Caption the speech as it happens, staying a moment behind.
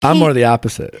I'm more the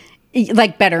opposite.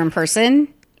 Like better in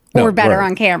person or better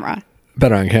on camera?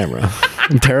 Better on camera.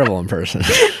 I'm terrible in person.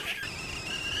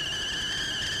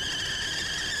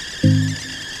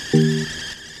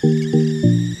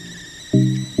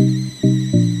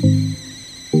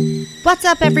 What's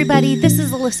up, everybody? This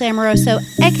is Alyssa Amoroso,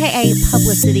 aka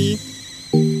Publicity,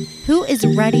 who is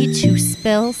ready to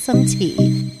spill some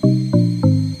tea.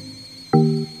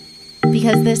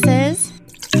 Because this is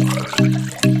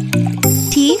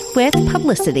Tea with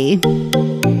Publicity.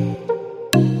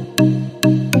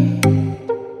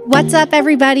 What's up,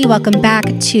 everybody? Welcome back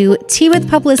to Tea with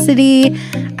Publicity.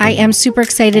 I am super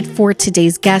excited for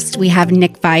today's guest. We have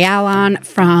Nick Viall on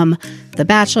from The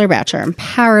Bachelor, Bachelor in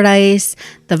Paradise,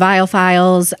 the Viall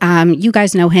Files. You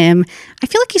guys know him. I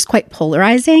feel like he's quite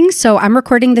polarizing. So I'm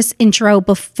recording this intro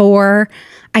before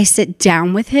I sit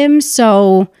down with him.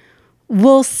 So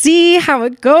we'll see how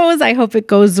it goes. I hope it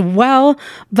goes well.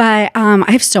 But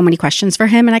I have so many questions for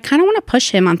him, and I kind of want to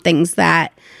push him on things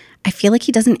that I feel like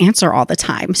he doesn't answer all the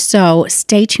time. So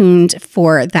stay tuned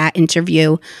for that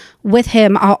interview with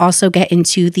him. I'll also get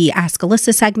into the Ask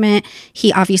Alyssa segment.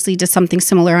 He obviously does something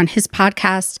similar on his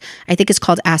podcast. I think it's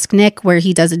called Ask Nick, where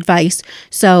he does advice.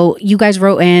 So you guys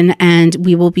wrote in and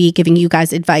we will be giving you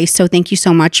guys advice. So thank you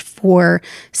so much for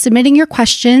submitting your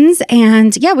questions.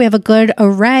 And yeah, we have a good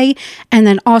array. And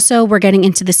then also we're getting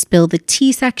into the Spill the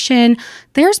Tea section.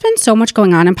 There's been so much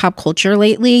going on in pop culture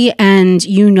lately, and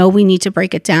you know we need to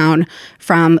break it down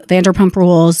from Vanderpump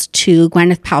Rules to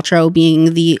Gwyneth Paltrow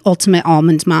being the ultimate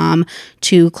almond mom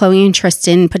to Chloe and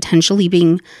Tristan potentially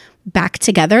being back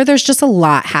together. There's just a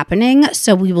lot happening,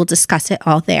 so we will discuss it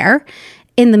all there.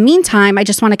 In the meantime, I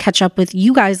just want to catch up with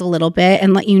you guys a little bit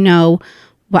and let you know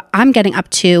what I'm getting up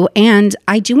to, and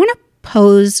I do want to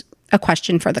pose a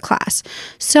question for the class.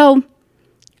 So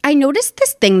I noticed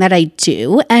this thing that I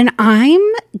do, and I'm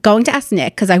going to ask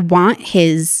Nick because I want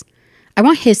his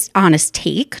honest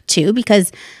take too,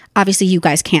 because obviously you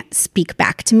guys can't speak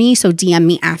back to me. So DM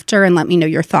me after and let me know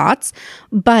your thoughts.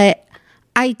 But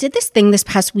I did this thing this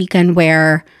past weekend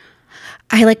where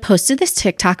I posted this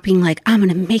TikTok being like, I'm going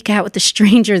to make out with a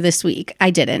stranger this week.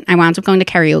 I didn't. I wound up going to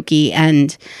karaoke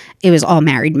and it was all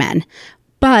married men.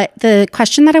 But the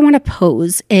question that I want to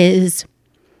pose is,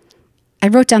 I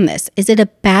wrote down this. Is it a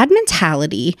bad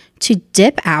mentality to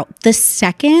dip out the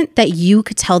second that you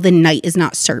could tell the night is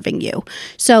not serving you?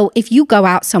 So if you go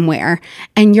out somewhere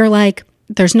and you're like,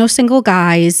 there's no single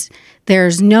guys,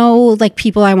 there's no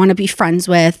people I want to be friends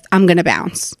with, I'm going to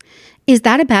bounce. Is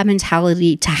that a bad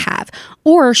mentality to have?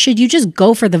 Or should you just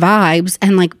go for the vibes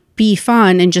and be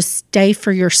fun and just stay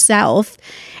for yourself?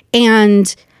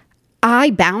 And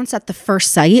I bounce at the first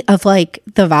sight of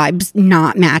the vibes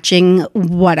not matching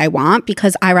what I want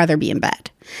because I rather be in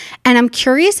bed. And I'm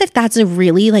curious if that's a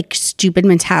really stupid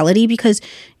mentality, because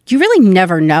you really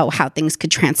never know how things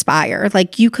could transpire.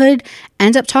 You could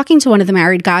end up talking to one of the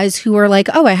married guys who are like,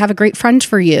 oh, I have a great friend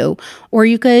for you. Or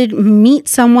you could meet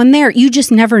someone there. You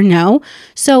just never know.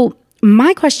 So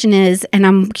my question is, and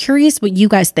I'm curious what you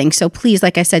guys think. So please,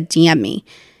 like I said, DM me.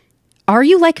 Are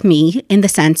you like me in the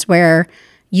sense where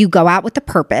you go out with a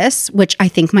purpose, which I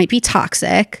think might be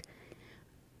toxic?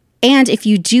 And if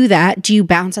you do that, do you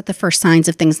bounce at the first signs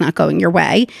of things not going your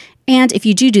way? And if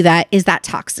you do that, is that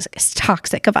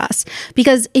toxic of us?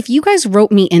 Because if you guys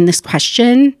wrote me in this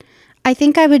question, I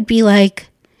think I would be like,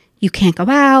 you can't go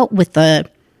out with the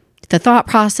thought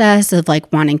process of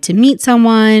wanting to meet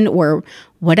someone or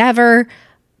whatever.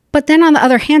 But then on the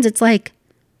other hand, it's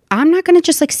I'm not going to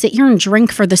just sit here and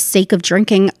drink for the sake of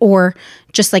drinking or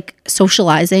just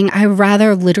socializing. I'd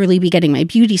rather literally be getting my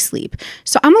beauty sleep.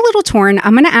 So I'm a little torn.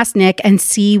 I'm going to ask Nick and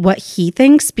see what he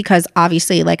thinks, because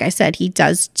obviously, like I said, he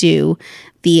does do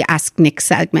the Ask Nick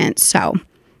segment. So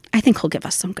I think he'll give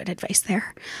us some good advice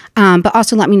there. But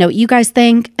also let me know what you guys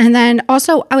think. And then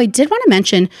also, I did want to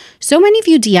mention, so many of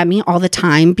you DM me all the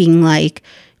time being like,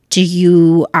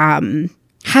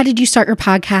 how did you start your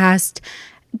podcast?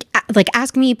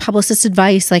 Ask me publicist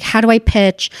advice. How do I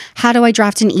pitch? How do I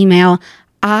draft an email?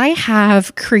 I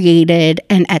have created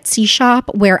an Etsy shop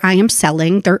where I am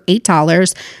selling. They're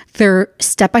 $8. They're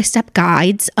step-by-step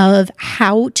guides of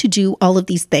how to do all of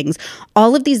these things.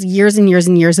 All of these years and years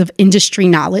and years of industry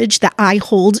knowledge that I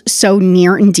hold so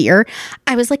near and dear.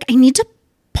 I was like, I need to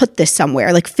put this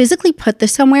somewhere, physically put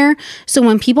this somewhere. So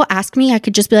when people ask me, I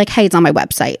could just be like, hey, it's on my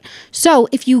website. So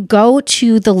if you go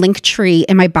to the link tree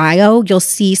in my bio, you'll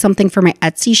see something for my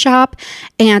Etsy shop.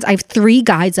 And I have 3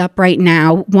 guides up right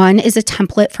now. One is a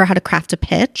template for how to craft a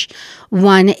pitch.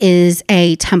 One is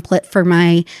a template for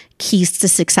my keys to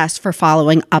success for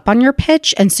following up on your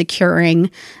pitch and securing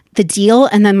the deal.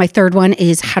 And then my third one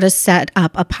is how to set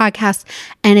up a podcast.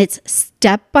 And it's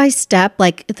step by step,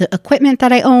 like the equipment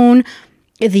that I own,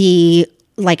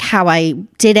 like how I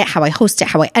did it, how I host it,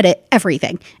 how I edit,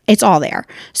 everything. It's all there.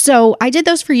 So I did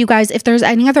those for you guys. If there's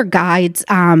any other guides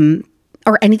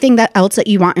or anything else that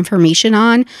you want information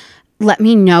on, let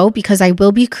me know, because I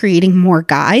will be creating more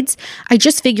guides. I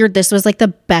just figured this was like the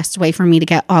best way for me to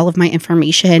get all of my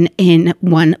information in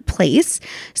one place.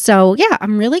 So yeah,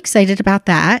 I'm really excited about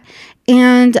that.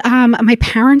 And my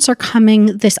parents are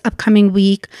coming this upcoming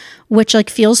week, which like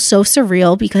feels so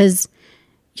surreal because,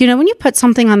 you know, when you put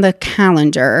something on the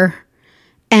calendar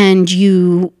and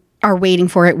you are waiting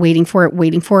for it,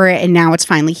 and now it's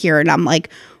finally here, and I'm like,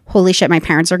 holy shit, my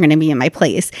parents are going to be in my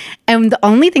place. And the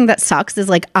only thing that sucks is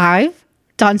like, I've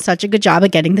done such a good job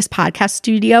of getting this podcast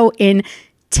studio in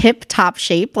tip-top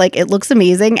shape. Like, it looks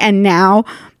amazing. And now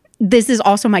this is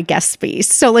also my guest space.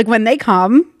 So like when they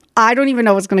come, I don't even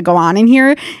know what's going to go on in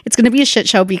here. It's going to be a shit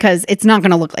show because it's not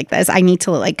going to look like this. I need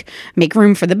to like make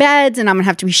room for the beds, and I'm going to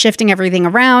have to be shifting everything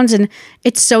around. And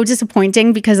it's so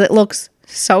disappointing because it looks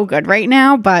so good right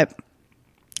now, but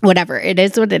whatever, it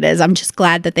is what it is. I'm just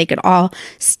glad that they could all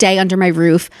stay under my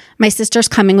roof. My sister's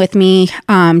coming with me.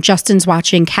 Justin's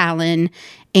watching Callan,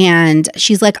 and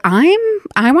she's like, I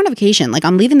want a vacation. Like,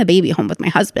 I'm leaving the baby home with my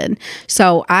husband.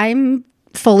 So I'm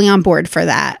fully on board for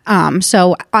that.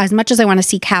 So as much as I want to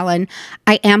see Callan,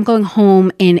 I am going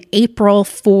home in April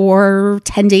for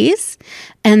 10 days.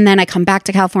 And then I come back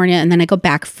to California, and then I go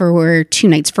back for 2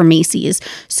 nights for Macy's.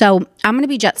 So I'm going to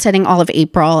be jet setting all of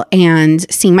April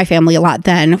and seeing my family a lot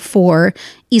then for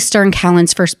Easter and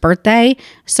Callan's first birthday.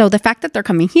 So the fact that they're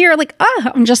coming here, like,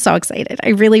 I'm just so excited. I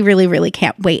really, really, really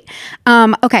can't wait.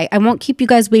 Okay, I won't keep you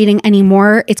guys waiting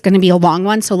anymore. It's going to be a long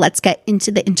one. So let's get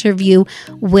into the interview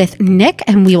with Nick,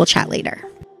 and we will chat later.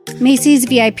 Macy's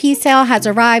VIP sale has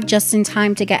arrived just in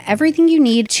time to get everything you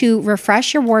need to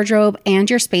refresh your wardrobe and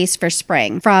your space for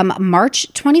spring. From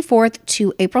March 24th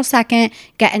to April 2nd,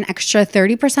 get an extra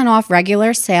 30% off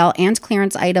regular sale and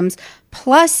clearance items,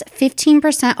 plus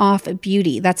 15% off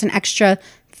beauty. That's an extra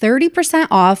 30%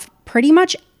 off pretty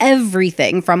much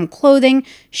everything from clothing,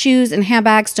 shoes, and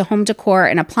handbags to home decor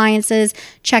and appliances.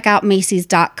 Check out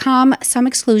Macy's.com. Some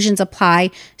exclusions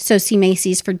apply, so see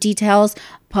Macy's for details.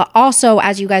 But also,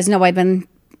 as you guys know, I've been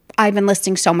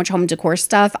listing so much home decor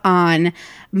stuff on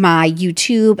my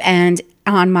YouTube and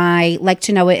on my Like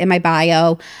to Know It in my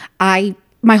bio.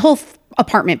 My whole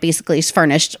apartment basically is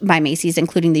furnished by Macy's,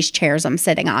 including these chairs I'm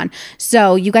sitting on.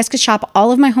 So you guys could shop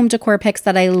all of my home decor picks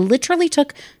that I literally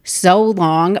took so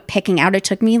long picking out. It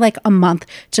took me like a month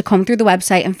to comb through the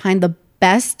website and find the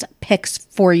best picks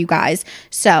for you guys.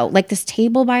 So like this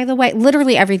table, by the way,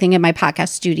 literally everything in my podcast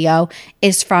studio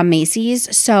is from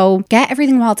Macy's. So get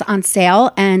everything while it's on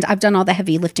sale, and I've done all the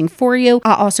heavy lifting for you.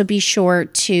 I'll also be sure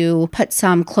to put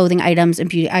some clothing items and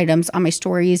beauty items on my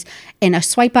stories in a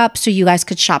swipe up so you guys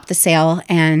could shop the sale,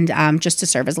 and just to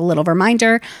serve as a little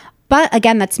reminder. But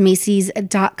again, that's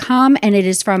Macy's.com, and it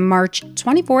is from March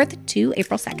 24th to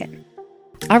April 2nd.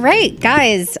 All right,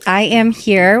 guys, I am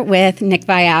here with Nick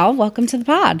Viall. Welcome to the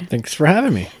pod. Thanks for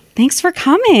having me. Thanks for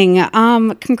coming.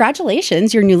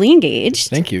 Congratulations, you're newly engaged.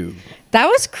 Thank you. That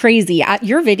was crazy.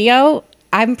 Your video,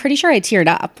 I'm pretty sure I teared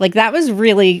up. Like, that was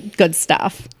really good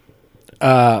stuff.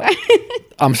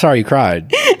 I'm sorry you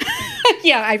cried.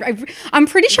 Yeah, I'm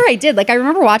pretty sure I did. Like, I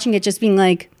remember watching it just being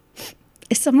like,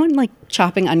 is someone like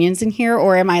chopping onions in here,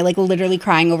 or am I like literally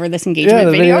crying over this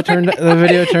engagement video? The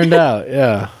video turned out.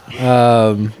 Yeah.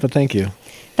 But thank you.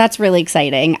 That's really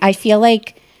exciting. I feel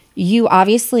like you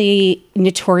obviously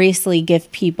notoriously give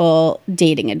people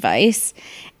dating advice,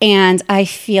 and I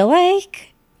feel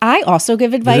like I also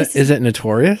give advice. Is it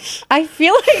notorious? I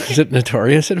feel like... Is it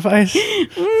notorious advice?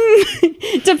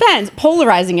 Depends.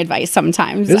 Polarizing advice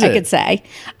sometimes, I could say.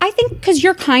 I think because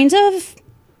you're kind of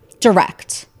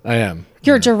direct. I am.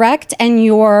 You're direct, and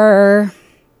you're...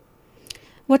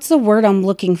 What's the word I'm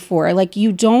looking for? Like,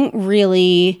 you don't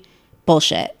really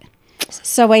bullshit.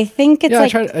 So I think it's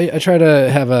like... I try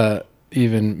to have a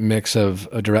even mix of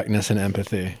directness and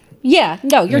empathy. Yeah,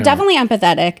 no, you're definitely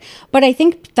empathetic, but I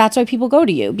think that's why people go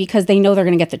to you, because they know they're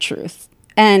going to get the truth.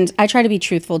 And I try to be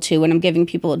truthful too when I'm giving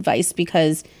people advice,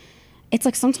 because it's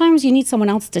like sometimes you need someone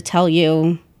else to tell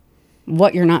you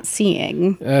what you're not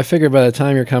seeing. I figure by the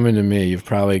time you're coming to me, you've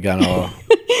probably got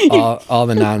all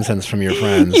the nonsense from your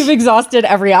friends. You've exhausted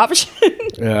every option.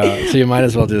 Yeah, so you might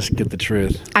as well just get the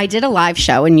truth. I did a live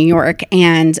show in New York,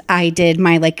 and I did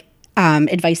my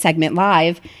advice segment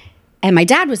live. And my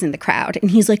dad was in the crowd and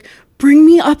he's like, bring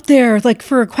me up there, like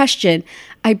for a question.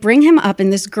 I bring him up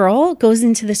and this girl goes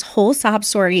into this whole sob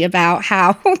story about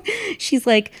how she's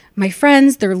like, my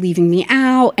friends, they're leaving me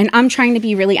out. And I'm trying to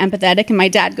be really empathetic. And my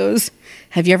dad goes,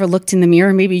 have you ever looked in the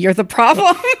mirror? Maybe you're the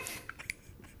problem.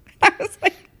 I was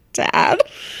like, Dad.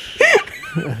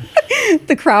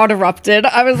 The crowd erupted.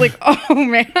 I was like, oh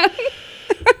man.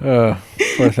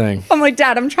 Poor thing. I'm like,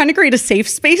 Dad, I'm trying to create a safe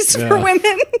space for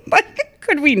women. Like,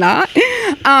 could we not?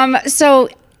 So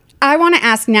I want to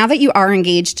ask, now that you are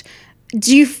engaged,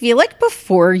 do you feel like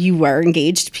before you were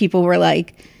engaged, people were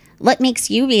like, what makes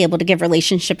you be able to give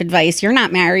relationship advice? You're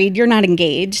not married. You're not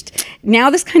engaged. Now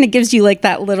this kind of gives you like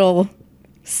that little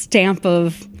stamp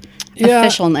of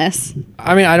officialness.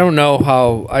 I mean, I don't know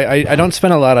how... I don't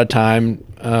spend a lot of time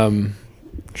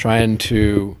trying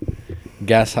to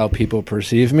guess how people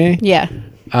perceive me. Yeah.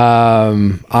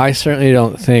 I certainly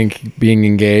don't think being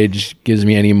engaged gives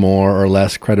me any more or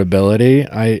less credibility.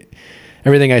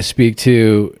 Everything I speak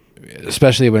to,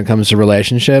 especially when it comes to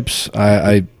relationships,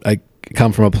 I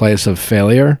come from a place of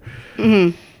failure.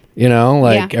 Mm-hmm. You know,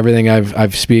 like everything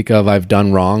I've speak of, I've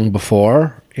done wrong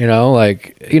before. You know,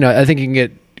 like, you know, I think you can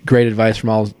get great advice from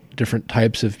all different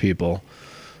types of people,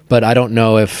 but I don't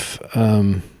know if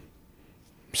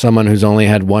someone who's only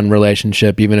had one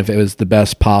relationship, even if it was the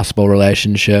best possible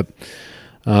relationship,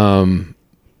 and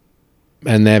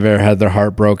never had their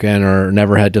heart broken or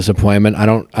never had disappointment, I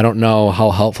don't know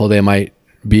how helpful they might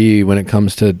be when it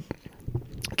comes to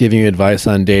giving you advice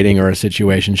on dating or a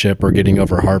situationship or getting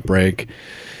over heartbreak,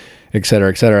 et cetera,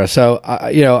 et cetera. So,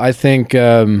 you know, I think,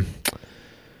 I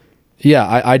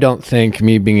don't think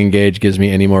me being engaged gives me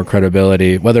any more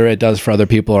credibility, whether it does for other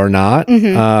people or not.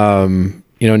 Mm-hmm.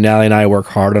 You know, Nally and I work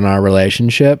hard on our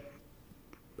relationship.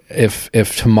 If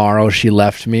tomorrow she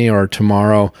left me or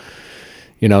tomorrow,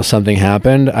 you know, something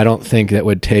happened, I don't think that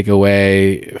would take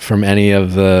away from any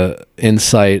of the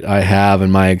insight I have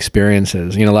and my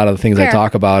experiences. You know, a lot of the things I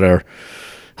talk about are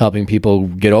helping people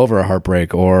get over a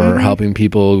heartbreak or helping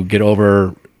people get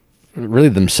over really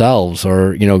themselves,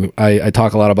 or, you know, I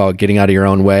talk a lot about getting out of your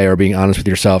own way or being honest with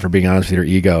yourself or being honest with your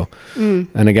ego.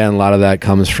 And again, a lot of that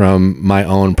comes from my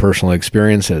own personal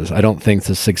experiences. I don't think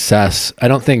success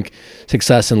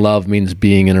in love means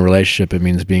being in a relationship. It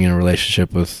means being in a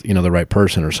relationship with, you know, the right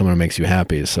person or someone who makes you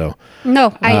happy. So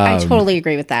no, I totally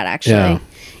agree with that, actually.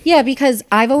 Yeah, because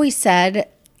I've always said,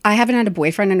 I haven't had a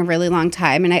boyfriend in a really long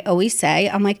time. And I always say,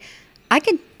 I'm like, I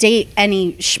could date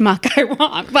any schmuck I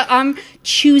want, but I'm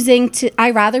choosing to,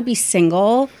 I'd rather be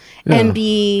single and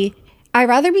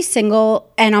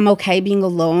I'm okay being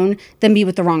alone than be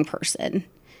with the wrong person.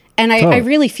 And I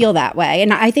really feel that way.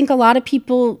 And I think a lot of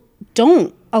people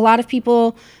don't. A lot of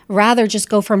people rather just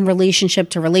go from relationship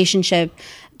to relationship,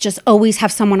 just always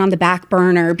have someone on the back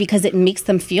burner because it makes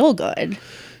them feel good.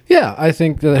 Yeah, I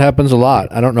think that happens a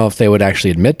lot. I don't know if they would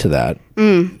actually admit to that,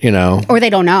 you know. Or they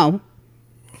don't know.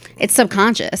 It's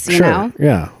subconscious, you know?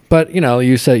 Yeah. But, you know,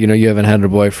 you said, you know, you haven't had a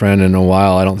boyfriend in a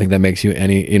while. I don't think that makes you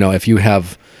any, you know, if you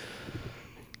have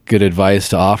good advice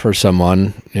to offer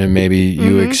someone and maybe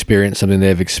you experience something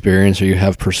they've experienced or you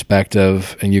have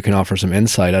perspective and you can offer some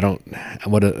insight,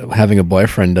 having a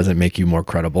boyfriend doesn't make you more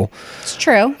credible. It's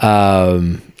true.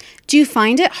 Do you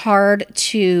find it hard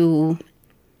to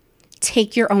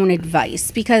take your own advice?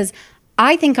 Because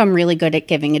I think I'm really good at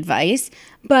giving advice,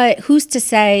 but who's to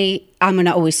say I'm going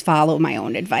to always follow my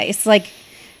own advice? Like,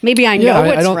 maybe I know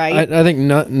what's right. I think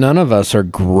none of us are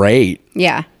great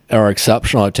or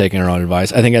exceptional at taking our own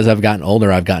advice. I think as I've gotten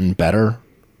older, I've gotten better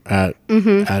at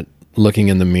looking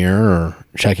in the mirror or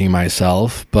checking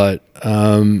myself. But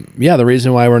the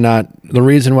reason why we're not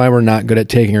good at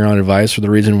taking our own advice, or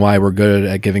the reason why we're good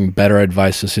at giving better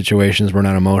advice to situations we're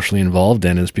not emotionally involved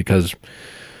in, is because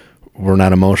we're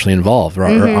not emotionally involved.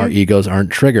 Our egos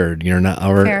aren't triggered. We're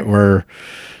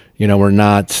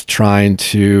not trying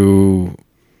to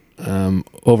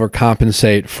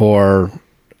overcompensate for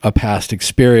a past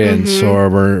experience, or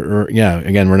we're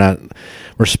not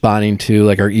responding to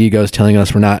like our egos telling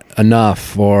us we're not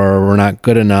enough or we're not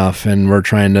good enough, and we're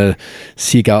trying to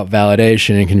seek out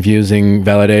validation and confusing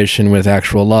validation with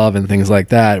actual love and things like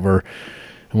that.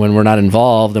 When we're not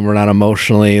involved and we're not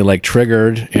emotionally like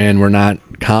triggered and we're not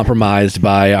compromised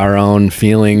by our own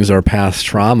feelings or past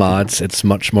trauma, it's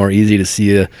much more easy to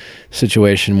see a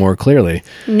situation more clearly.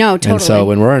 No, totally. And so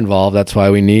when we're involved, that's why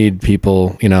we need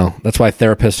people, you know, that's why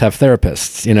therapists have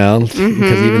therapists, you know, because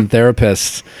even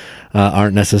therapists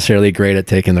aren't necessarily great at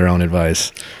taking their own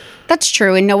advice. That's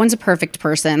true. And no one's a perfect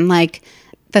person. Like,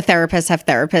 the therapists have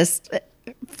therapists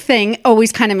thing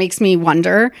always kind of makes me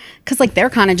wonder, because like they're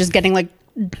kind of just getting like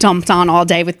dumped on all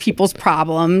day with people's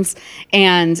problems,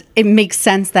 and it makes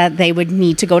sense that they would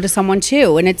need to go to someone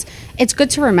too. And it's good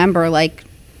to remember, like,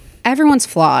 everyone's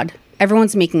flawed.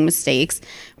 Everyone's making mistakes.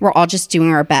 We're all just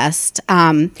doing our best.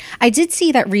 I did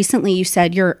see that recently you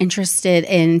said you're interested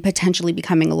in potentially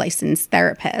becoming a licensed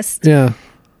therapist. Yeah.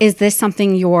 Is this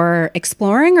something you're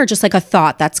exploring, or just like a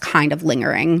thought that's kind of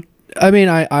lingering? I mean,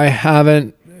 I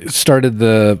haven't started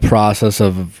the process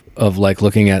of like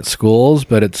looking at schools,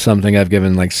 but it's something I've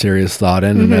given like serious thought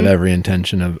in, and I have every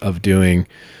intention of doing,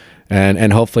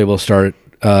 and hopefully we'll start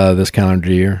this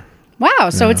calendar year. Wow.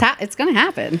 So it's going to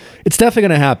happen. It's definitely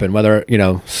going to happen. Whether,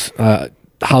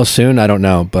 how soon, I don't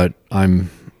know, but I'm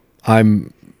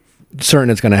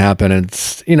certain it's going to happen.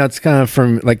 It's, it's kind of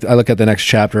from like, I look at the next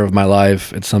chapter of my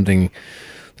life. It's something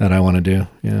that I want to do.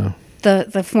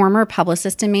 The former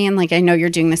publicist in me, and like, I know you're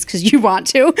doing this because you want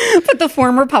to, but the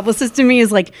former publicist in me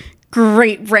is like,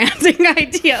 great branding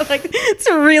idea. Like,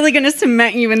 it's really going to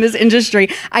cement you in this industry.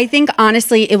 I think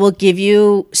honestly, it will give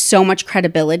you so much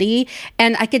credibility.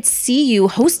 And I could see you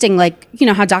hosting, like,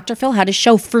 how Dr. Phil had a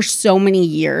show for so many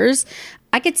years.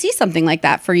 I could see something like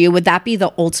that for you. Would that be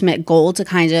the ultimate goal, to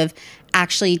kind of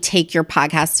actually take your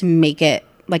podcast to make it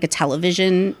like a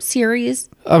television series?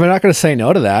 I'm not going to say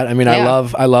no to that. I mean, I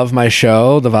love my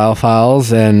show, The Viall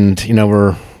Files, and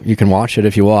you can watch it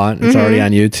if you want. It's already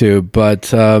on YouTube.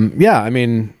 But I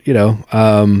mean,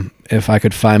 if I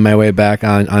could find my way back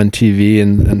on TV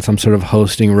and some sort of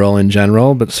hosting role in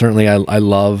general, but certainly I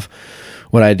love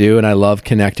what I do, and I love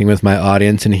connecting with my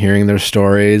audience and hearing their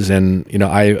stories. And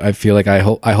I feel like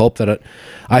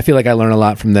I feel like I learn a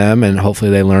lot from them, and hopefully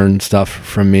they learn stuff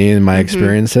from me and my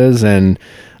experiences. And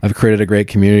I've created a great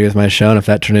community with my show, and if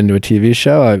that turned into a TV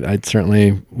show, I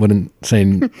certainly wouldn't say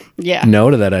no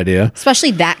to that idea.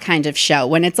 Especially that kind of show,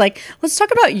 when it's like, let's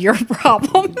talk about your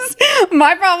problems.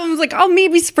 My problems, like, I'll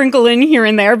maybe sprinkle in here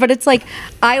and there, but it's like,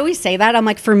 I always say that. I'm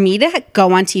like, for me to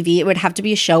go on TV, it would have to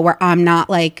be a show where I'm not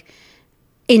like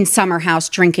in summer house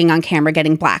drinking on camera,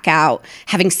 getting blackout,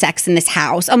 having sex in this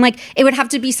house. I'm like, it would have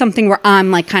to be something where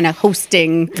I'm like kind of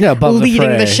hosting,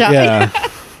 leading the show. Yeah.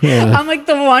 I'm like,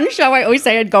 the one show I always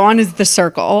say I'd go on is The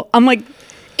Circle. I'm like,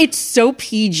 it's so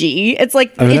PG. It's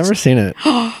like, I've never seen it.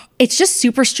 It's just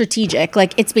super strategic.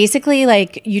 Like, it's basically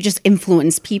like you just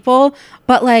influence people,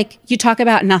 but like you talk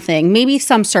about nothing, maybe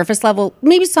some surface level,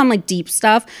 maybe some like deep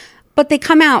stuff, but they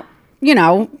come out,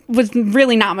 with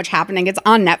really not much happening. It's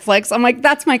on Netflix. I'm like,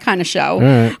 that's my kind of show.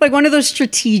 Right. Like one of those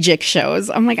strategic shows.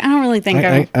 I'm like, I don't really think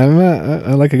I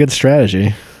like a good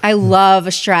strategy. I love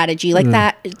a strategy like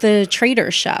that. The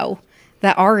Trader show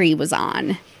that Ari was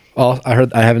on. Oh,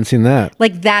 I haven't seen that.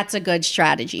 Like, that's a good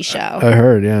strategy show. I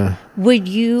heard, yeah. Would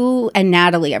you and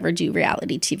Natalie ever do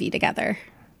reality TV together?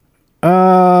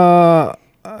 I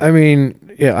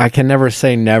mean, I can never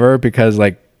say never, because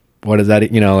like, what is that?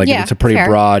 It's a pretty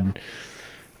broad.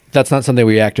 That's not something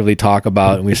we actively talk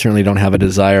about, and we certainly don't have a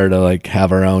desire to like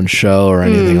have our own show or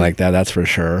anything like that. That's for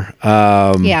sure.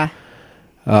 But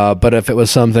if it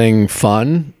was something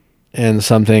fun and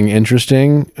something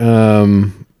interesting,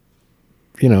 who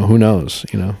knows?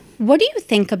 What do you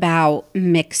think about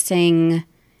mixing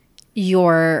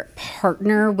your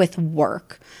partner with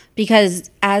work? Because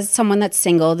as someone that's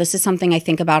single, this is something I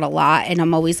think about a lot. And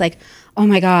I'm always like, oh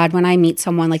my God, when I meet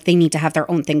someone, like, they need to have their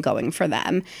own thing going for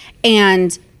them.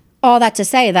 And all that to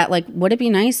say that, like, would it be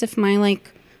nice if my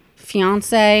like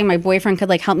fiance, my boyfriend, could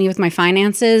like help me with my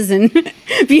finances and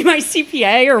be my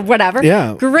CPA or whatever?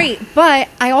 Yeah. Great. But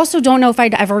I also don't know if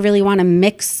I'd ever really want to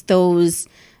mix those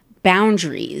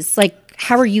boundaries. Like,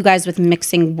 how are you guys with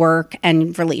mixing work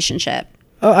and relationship?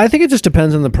 I think it just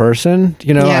depends on the person.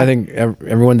 I think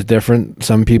everyone's different.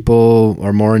 Some people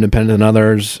are more independent than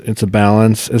others. It's a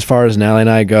balance. As far as Natalie and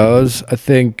I goes, I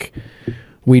think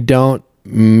we don't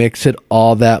mix it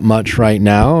all that much right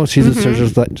now. She's a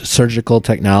surgical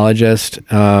technologist.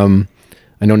 I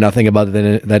know nothing about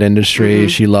that industry.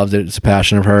 She loves it. It's a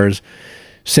passion of hers.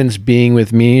 Since being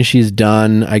with me, she's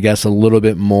done, I guess, a little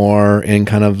bit more in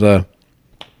kind of the,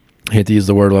 I hate to use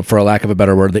the word, for a lack of a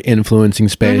better word, the influencing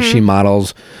space. She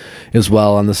models as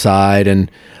well on the side. And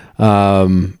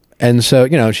so,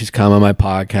 she's come on my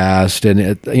podcast,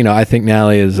 and I think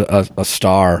Natalie is a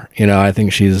star. I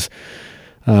think she's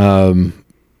got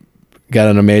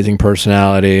an amazing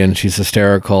personality, and she's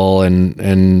hysterical,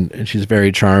 and she's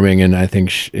very charming. And I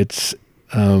think it's,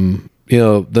 the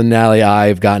Natalie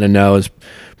I've gotten to know is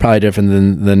probably different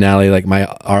than the Natalie like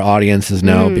our audiences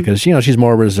know, because, she's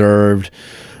more reserved.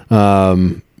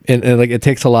 And like, it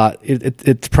takes a lot.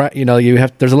 It's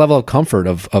there's a level of comfort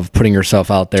of putting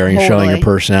yourself out there and showing your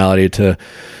personality to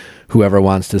whoever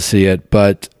wants to see it.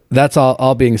 But that's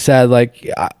all being said, like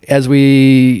as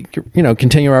we,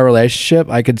 continue our relationship,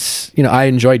 I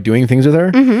enjoy doing things with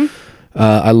her.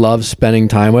 I love spending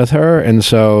time with her. And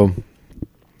so,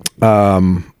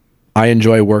 I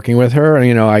enjoy working with her,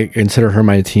 and, I consider her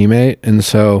my teammate. And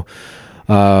so,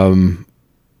 I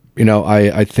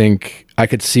think I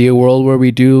could see a world where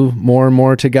we do more and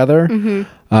more together.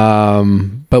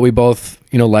 But we both,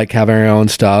 like having our own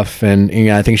stuff. And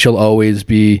I think she'll always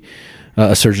be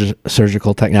a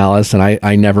surgical technologist, and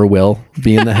I never will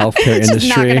be in the healthcare industry. It's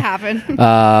not going to happen.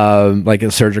 Like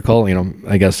a surgical,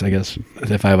 I guess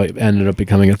if I ended up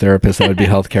becoming a therapist, that would be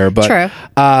healthcare. But True.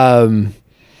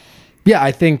 yeah,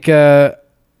 I think I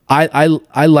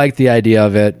like the idea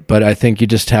of it, but I think you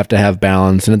just have to have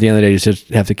balance. And at the end of the day, you just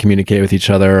have to communicate with each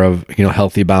other of,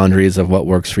 healthy boundaries of what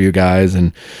works for you guys,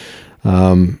 and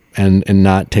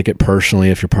not take it personally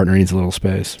if your partner needs a little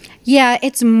space. Yeah,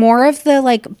 it's more of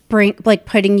the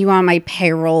putting you on my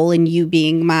payroll and you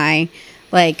being my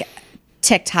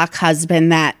TikTok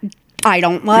husband that I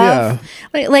don't love.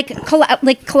 Yeah.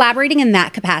 Collaborating in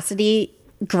that capacity,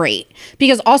 great.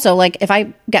 Because also if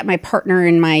I get my partner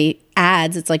in my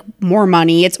ads, it's more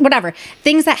money, it's whatever.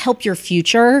 Things that help your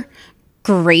future,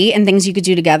 great, and things you could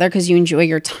do together because you enjoy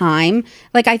your time.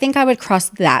 I think I would cross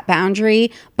that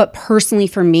boundary, but personally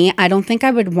for me, I don't think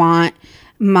I would want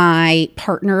my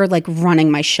partner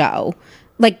running my show,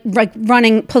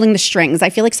 pulling the strings. I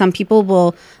feel like some people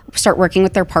will start working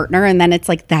with their partner and then it's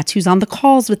that's who's on the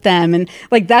calls with them, and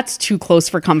that's too close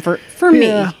for comfort for me.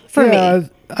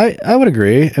 I would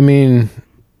agree. I mean,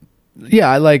 yeah,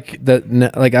 I like that.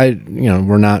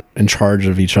 We're not in charge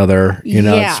of each other.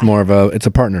 It's more of it's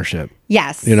a partnership.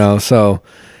 Yes. So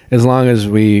as long as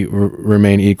we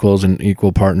remain equals and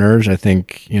equal partners, I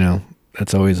think,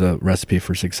 that's always a recipe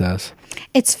for success.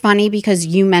 It's funny because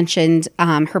you mentioned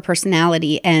her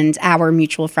personality, and our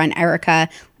mutual friend Erica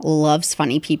loves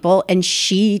funny people. And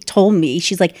she told me,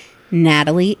 she's like,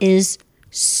 Natalie is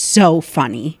so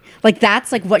funny.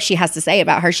 That's what she has to say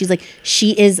about her. She's like,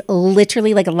 she is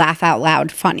literally laugh out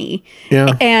loud funny.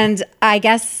 Yeah. And I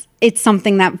guess it's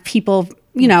something that people,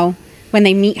 when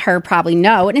they meet her probably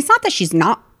know. And it's not that she's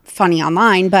not funny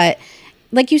online, but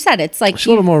like you said, it's she's a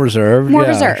little more reserved.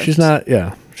 Reserved. She's not,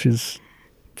 she's.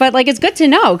 But it's good to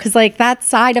know because that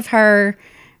side of her,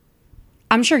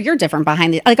 I'm sure you're different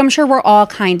behind it. I'm sure we're all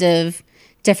kind of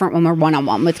different when we're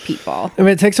one-on-one with people. I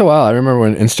mean, it takes a while. I remember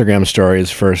when Instagram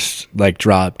stories first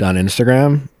dropped on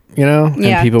Instagram,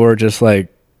 and people were just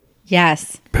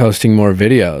yes, posting more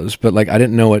videos, but I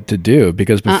didn't know what to do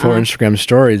because before Instagram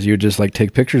stories, you would just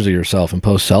take pictures of yourself and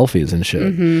post selfies and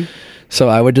shit. So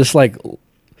I would just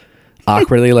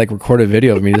awkwardly record a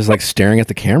video of me just staring at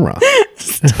the camera.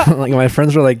 My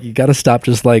friends were like, you got to stop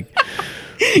just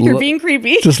you're being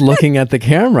creepy. Just looking at the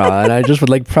camera, and I just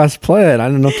would press play, and I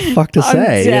don't know what the fuck to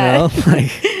say.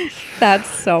 That's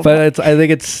so. But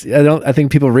I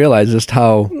think people realize just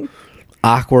how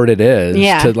awkward it is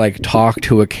to talk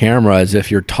to a camera as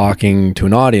if you're talking to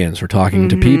an audience or talking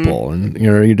to people, and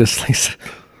you just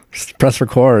press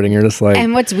record, and you're just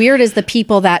And what's weird is the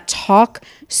people that talk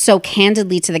so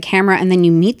candidly to the camera, and then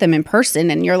you meet them in person,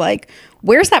 and you're like,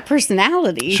 where's that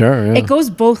personality? Sure, yeah. It goes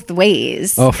both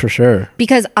ways. Oh, for sure.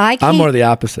 Because I'm more the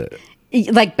opposite.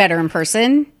 Better in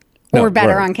person or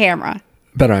better on camera?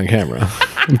 Better on camera.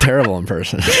 I'm terrible in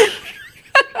person.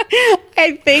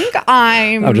 I think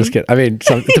I'm just kidding. I mean,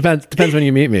 it depends when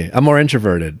you meet me. I'm more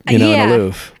introverted, and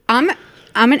aloof. I'm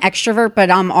an extrovert, but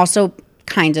I'm also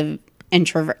kind of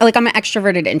introvert. I'm an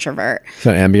extroverted introvert.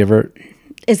 So ambivert.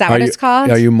 Is that what it's called?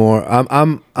 Are you more?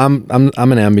 I'm an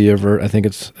ambivert. I think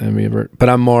it's ambivert, but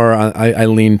I'm more. I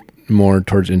lean more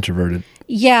towards introverted.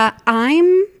 Yeah,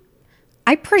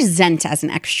 I present as an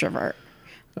extrovert,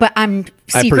 but I'm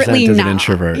secretly as not. An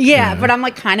introvert. Yeah, but I'm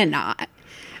kind of not.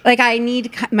 I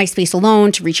need my space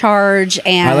alone to recharge,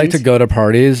 and I like to go to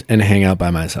parties and hang out by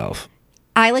myself.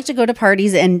 I like to go to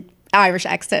parties and Irish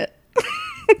exit.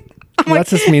 Well, that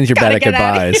just means you're bad at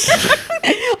goodbyes.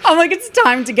 I'm it's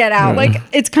time to get out.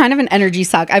 It's kind of an energy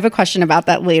suck. I have a question about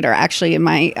that later, actually, in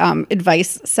my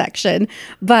advice section.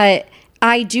 But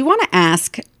I do want to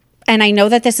ask, and I know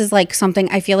that this is something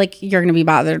I feel you're going to be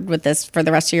bothered with this for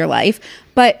the rest of your life,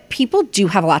 but people do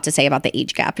have a lot to say about the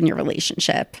age gap in your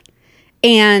relationship.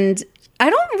 And I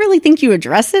don't really think you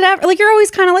address it ever. You're always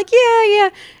kind of yeah.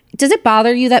 Does it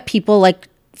bother you that people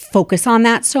focus on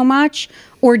that so much?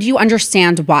 Or do you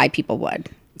understand why people would?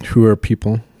 Who are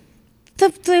people?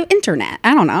 The internet.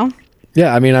 I don't know.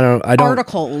 Yeah, I mean, I don't.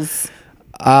 Articles.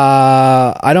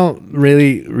 I don't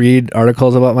really read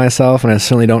articles about myself, and I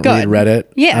certainly don't read Reddit.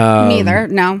 Yeah, neither.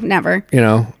 No, never.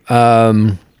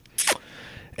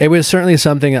 It was certainly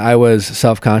something I was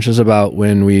self-conscious about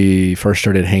when we first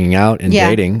started hanging out and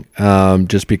dating,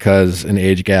 just because an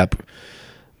age gap,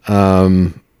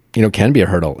 can be a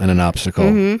hurdle and an obstacle.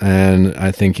 And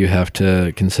I think you have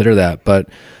to consider that. But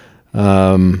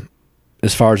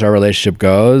as far as our relationship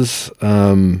goes,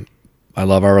 I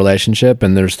love our relationship,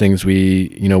 and there's things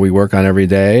we work on every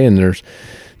day, and there's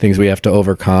things we have to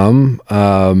overcome.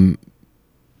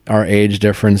 Our age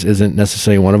difference isn't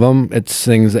necessarily one of them. It's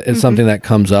something that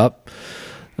comes up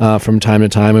from time to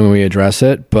time when we address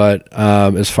it. But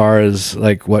as far as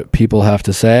like what people have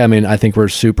to say, I mean, I think we're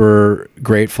super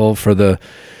grateful for the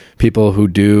people who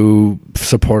do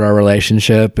support our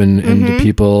relationship and the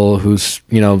people who see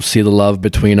the love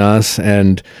between us,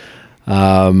 and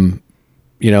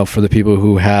for the people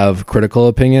who have critical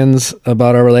opinions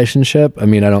about our relationship. I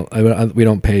mean, we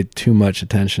don't pay too much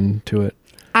attention to it.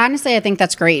 Honestly, I think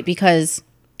that's great because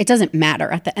it doesn't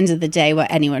matter at the end of the day what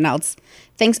anyone else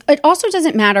thinks. It also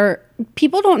doesn't matter.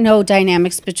 People don't know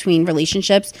dynamics between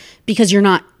relationships because you're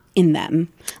not in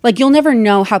them. Like, you'll never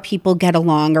know how people get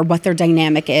along or what their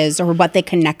dynamic is or what they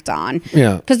connect on.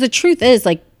 Yeah. Because the truth is,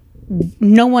 like,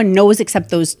 no one knows except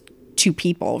those two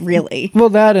people, really. Well,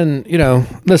 that, and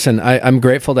listen, I'm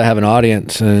grateful to have an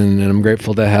audience, and I'm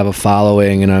grateful to have a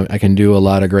following, and I can do a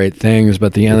lot of great things. But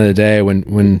at the end of the day,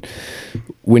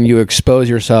 when you expose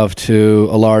yourself to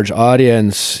a large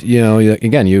audience,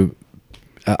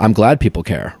 I'm glad people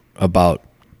care about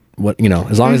what,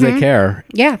 as long as they care,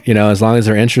 as long as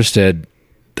they're interested,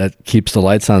 that keeps the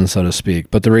lights on, so to speak.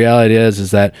 But the reality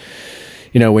is that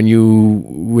when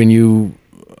you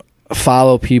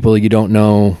follow people you don't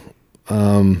know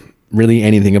really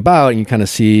anything about, and you kind of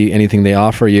see anything they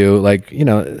offer you, like,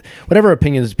 whatever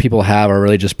opinions people have are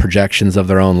really just projections of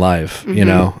their own life,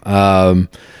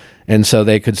 and so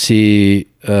they could see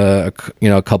a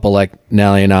couple like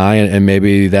Nally and I, and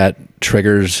maybe that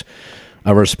triggers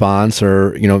a response,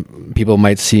 or people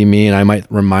might see me and I might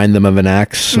remind them of an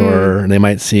ex, or they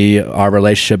might see our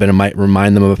relationship and it might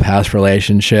remind them of a past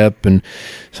relationship, and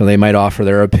so they might offer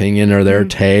their opinion or their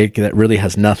take that really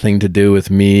has nothing to do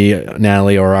with me,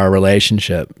 Natalie, or our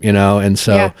relationship, and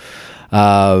so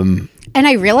and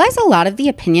I realize a lot of the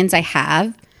opinions I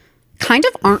have kind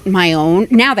of aren't my own.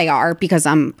 Now they are because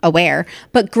I'm aware.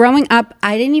 But growing up,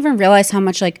 I didn't even realize how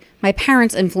much like my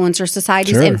parents' influence or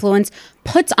society's influence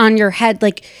puts on your head.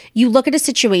 Like, you look at a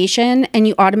situation and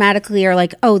you automatically are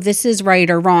like, oh, this is right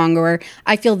or wrong, or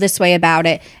I feel this way about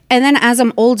it. And then as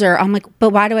I'm older, I'm like, but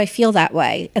why do I feel that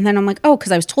way? And then I'm like, oh,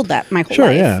 because I was told that my whole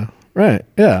life. Yeah. Right.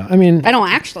 Yeah. I mean, I don't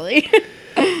actually.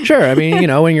 Sure. I mean,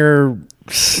 when you're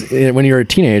a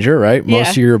teenager, right?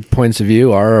 Most of your points of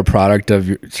view are a product of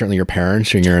certainly your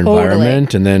parents and your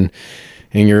environment. And then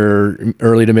in your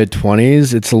early to mid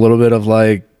 20s, it's a little bit of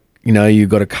like, you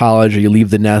go to college or you leave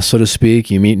the nest, so to speak,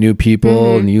 you meet new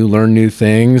people and you learn new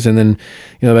things. And then,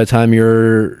 by the time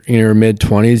you're in your mid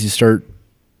 20s, you start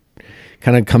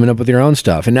kind of coming up with your own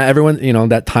stuff. And not everyone,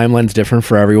 that timeline's different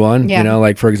for everyone.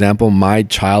 Like, for example, my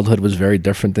childhood was very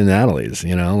different than Natalie's,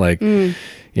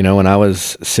 when I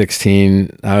was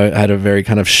 16, I had a very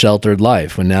kind of sheltered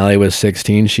life. When Natalie was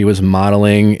 16, she was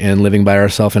modeling and living by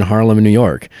herself in Harlem, New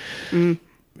York.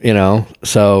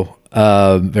 So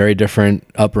very different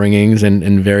upbringings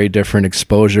and very different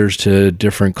exposures to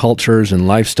different cultures and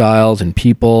lifestyles and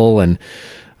people, and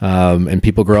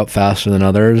people grow up faster than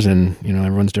others, and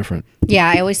everyone's different. Yeah,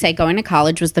 I always say going to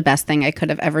college was the best thing I could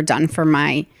have ever done for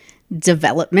my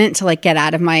development, to like get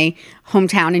out of my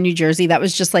hometown in New Jersey. That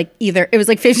was just like it was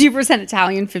like 50%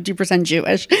 Italian, 50%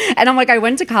 Jewish. And I'm like, I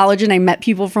went to college and I met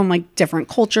people from like different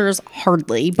cultures,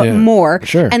 hardly, but more.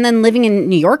 Sure. And then living in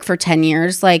New York for 10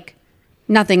 years, like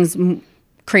nothing's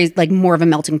crazy, like more of a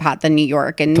melting pot than New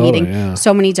York, and meeting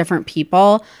so many different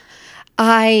people.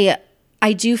 I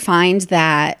do find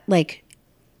that like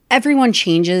everyone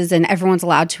changes and everyone's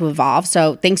allowed to evolve.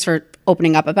 So thanks for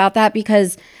opening up about that,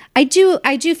 because I do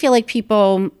feel like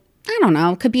people, I don't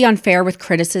know, could be unfair with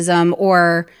criticism,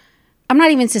 or I'm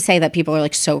not even to say that people are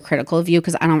like so critical of you,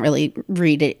 because I don't really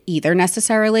read it either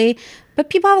necessarily, but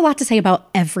people have a lot to say about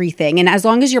everything. And as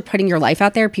long as you're putting your life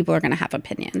out there, people are going to have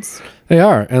opinions. They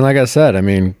are. And like I said, I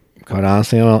mean, quite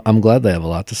honestly, I'm glad they have a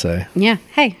lot to say. Yeah.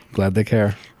 Hey. Glad they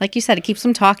care. Like you said, it keeps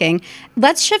them talking.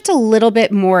 Let's shift a little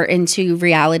bit more into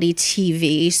reality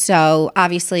TV. So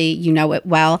obviously, you know it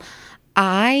well.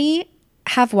 I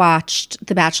have watched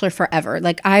The Bachelor forever.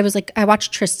 Like I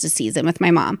watched Trista's season with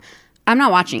my mom. I'm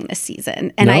not watching this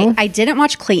season. And no? I didn't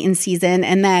watch Clayton's season.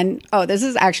 And then, this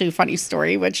is actually a funny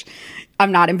story, which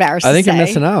I'm not embarrassed to say. I think you're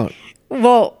missing out.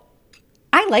 Well,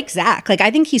 I like Zach. Like, I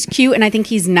think he's cute and I think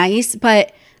he's nice.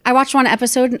 But I watched one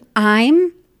episode and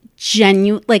I'm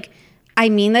genuine. Like, I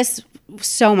mean this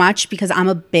so much because I'm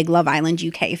a big Love Island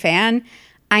UK fan.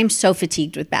 I'm so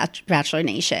fatigued with Bachelor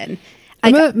Nation.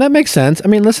 That makes sense. I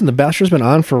mean, listen, The Bachelor's been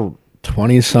on for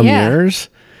 20-some years.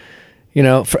 You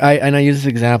know, and I use this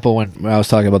example when I was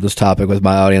talking about this topic with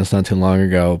my audience not too long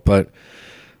ago, but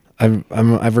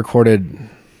I've recorded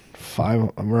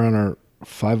 5. We're on our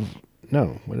 5.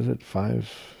 No, what is it?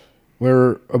 5.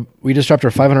 We just dropped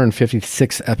our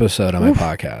 556th episode on my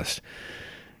podcast.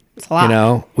 It's a lot. You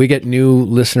know, we get new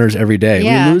listeners every day.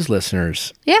 Yeah. We lose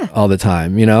listeners Yeah. all the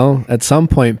time. You know, at some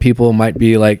point, people might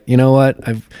be like, you know what?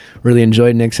 I've really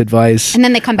enjoyed Nick's advice. And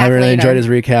then they come back I really later. enjoyed his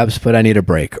recaps, but I need a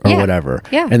break or whatever.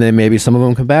 Yeah. And then maybe some of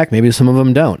them come back. Maybe some of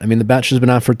them don't. I mean, The Bachelor's been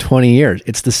on for 20 years.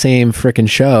 It's the same freaking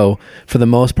show for the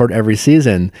most part every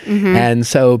season. Mm-hmm. And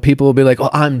so people will be like, oh,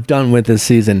 I'm done with this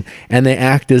season. And they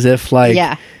act as if like,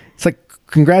 it's like,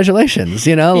 congratulations,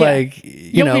 you know, like,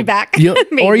 You'll be back.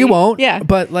 Or you won't. Yeah.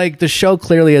 But like the show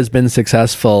clearly has been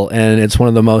successful, and it's one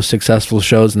of the most successful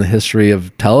shows in the history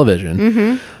of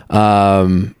television.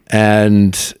 Mm-hmm.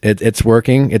 And it's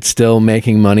working. It's still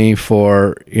making money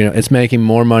for, you know, it's making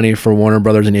more money for Warner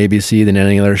Brothers and ABC than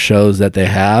any other shows that they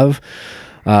have.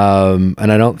 And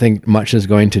I don't think much is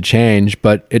going to change,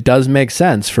 but it does make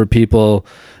sense for people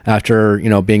after, you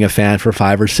know, being a fan for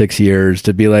 5 or 6 years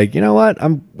to be like, you know what,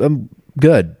 I'm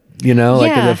good, you know,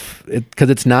 like because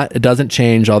it doesn't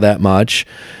change all that much.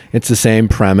 It's the same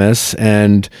premise,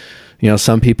 and you know,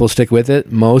 some people stick with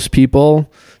it. Most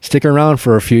people stick around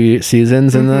for a few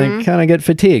seasons and they kind of get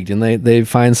fatigued and they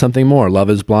find something more. Love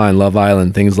is Blind, Love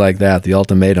Island, things like that, The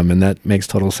Ultimatum, and that makes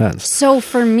total sense. So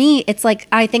for me, it's like,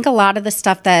 I think a lot of the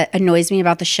stuff that annoys me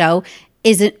about the show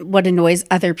isn't what annoys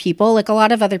other people. Like, a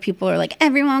lot of other people are like,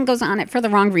 everyone goes on it for the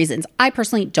wrong reasons. I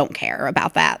personally don't care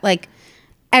about that. Like,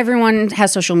 everyone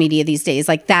has social media these days.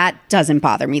 Like, that doesn't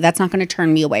bother me. That's not going to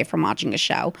turn me away from watching a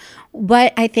show.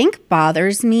 What I think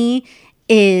bothers me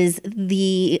is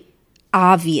the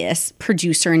obvious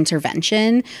producer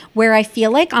intervention, where I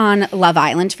feel like on Love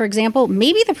Island, for example,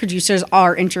 maybe the producers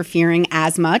are interfering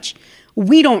as much.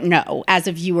 We don't know as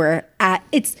a viewer.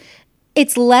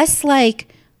 It's less like,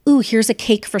 ooh, here's a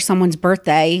cake for someone's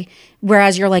birthday.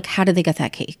 Whereas you're like, how did they get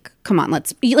that cake? Come on,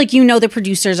 let's, like, you know, the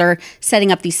producers are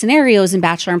setting up these scenarios in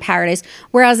Bachelor in Paradise.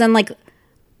 Whereas in like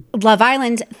Love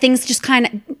Island, things just kind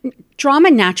of,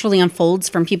 drama naturally unfolds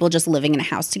from people just living in a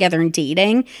house together and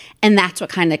dating. And that's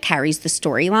what kind of carries the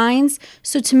storylines.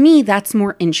 So to me, that's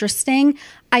more interesting.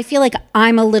 I feel like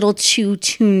I'm a little too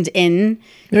tuned in.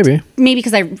 Maybe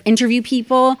because I interview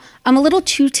people. I'm a little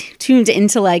too tuned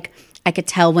into, like, I could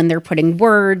tell when they're putting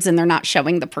words and they're not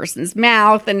showing the person's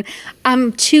mouth. And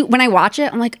when I watch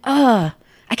it, I'm like, I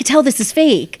could tell this is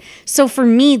fake. So for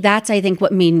me, that's, I think,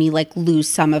 what made me like lose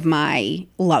some of my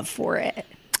love for it.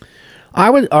 I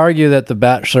would argue that The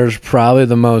Bachelor is probably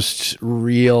the most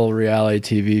real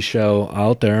reality TV show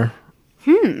out there.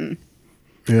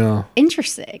 Yeah.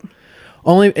 Interesting.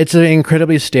 Only it's an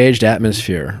incredibly staged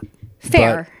atmosphere.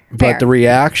 Fair. But the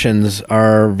reactions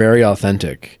are very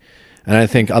authentic. And I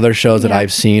think other shows that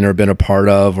I've seen or been a part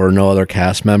of or know other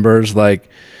cast members, like,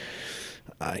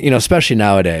 you know, especially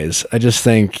nowadays, I just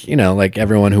think, you know, like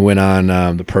everyone who went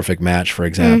on The Perfect Match, for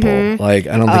example, like,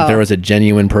 I don't think there was a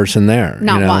genuine person there.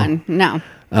 Not one, no.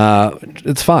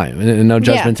 It's fine. And no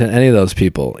judgment to any of those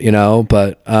people, you know,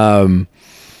 but I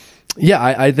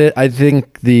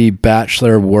think the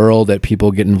Bachelor world that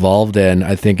people get involved in,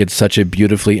 I think it's such a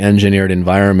beautifully engineered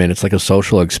environment. It's like a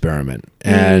social experiment.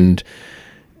 And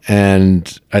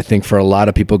I think for a lot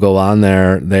of people go on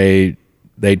there, they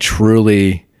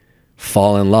truly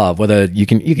fall in love. Whether you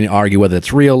can argue whether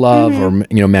it's real love or,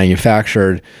 you know,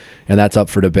 manufactured, and that's up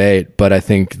for debate. But I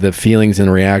think the feelings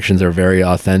and reactions are very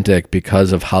authentic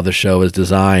because of how the show is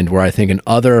designed. Where I think in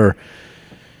other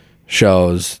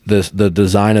shows, the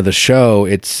design of the show,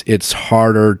 it's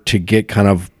harder to get kind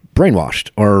of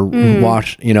brainwashed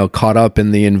or caught up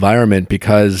in the environment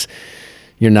because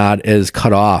you're not as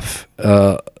cut off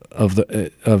of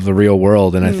the real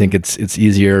world, and I think it's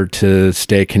easier to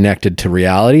stay connected to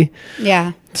reality.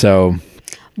 Yeah. So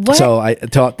that's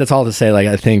all to say. Like,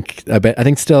 I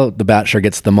think still The Bachelor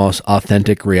gets the most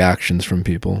authentic reactions from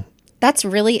people. That's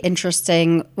really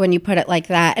interesting when you put it like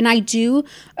that. And I do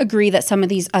agree that some of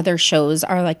these other shows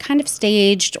are like kind of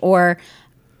staged, or,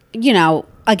 you know,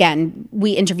 again,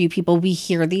 we interview people, we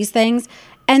hear these things.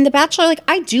 And The Bachelor, like,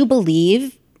 I do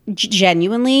believe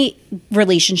genuinely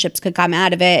relationships could come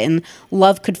out of it and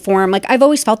love could form. Like, I've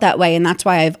always felt that way, and that's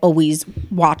why I've always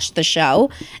watched the show.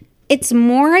 It's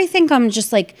more, I think I'm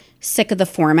just like sick of the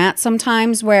format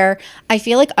sometimes, where I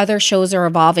feel like other shows are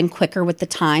evolving quicker with the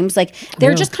times. Like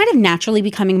they're just kind of naturally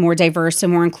becoming more diverse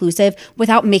and more inclusive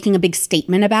without making a big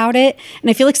statement about it. And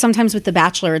I feel like sometimes with The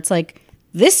Bachelor, it's like,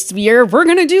 this year we're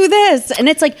gonna do this, and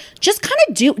it's like just kind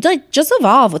of just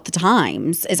evolve with the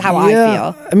times is how I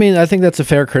feel. I mean, I think that's a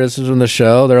fair criticism of the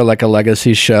show. They're like a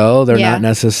legacy show. They're not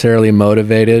necessarily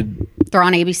motivated. They're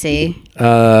on ABC.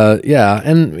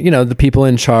 And you know, the people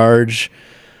in charge,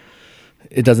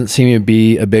 it doesn't seem to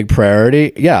be a big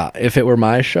priority. Yeah, if it were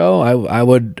my show, I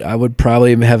would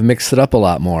probably have mixed it up a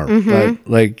lot more. But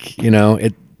like, you know,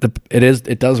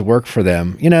 it does work for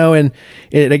them, you know, and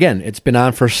it's been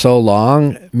on for so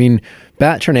long. I mean,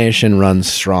 Bachelor Nation runs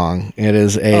strong. It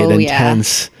is an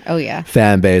intense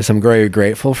fan base. I'm very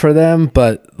grateful for them,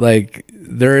 but like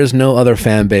there is no other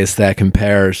fan base that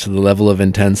compares to the level of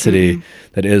intensity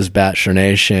that is Bachelor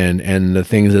Nation and the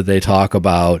things that they talk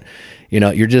about. You know,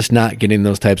 you're just not getting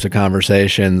those types of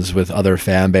conversations with other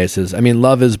fan bases. I mean,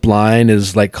 Love is Blind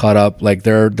is like caught up, like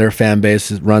their fan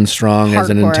base runs strong as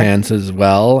an intense as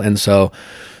well. And so,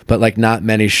 but like not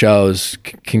many shows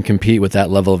can compete with that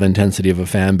level of intensity of a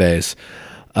fan base.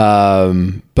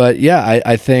 But yeah,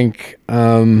 I think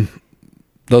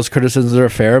those criticisms are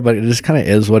fair, but it just kind of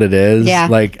is what it is. Yeah.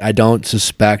 Like, I don't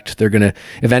suspect they're going to,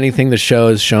 if anything, the show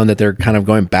has shown that they're kind of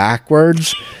going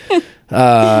backwards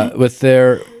with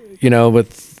their, you know,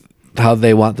 with how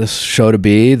they want this show to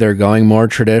be. They're going more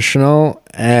traditional,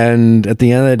 and at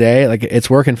the end of the day, like, it's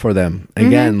working for them.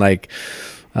 Again, like,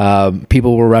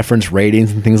 people will reference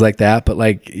ratings and things like that, but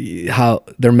like how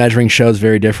they're measuring shows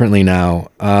very differently now.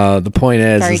 The point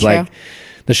is like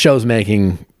the show's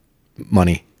making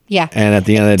money. Yeah. And at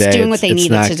the end of the day, doing what they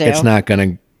need it to do. It's not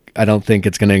going to, I don't think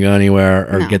it's going to go anywhere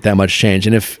or get that much change.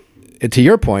 And if, to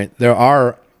your point, there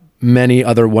are many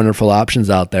other wonderful options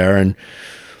out there, and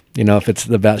you know, if it's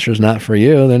The Bachelor's not for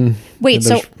you, then wait.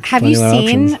 So have you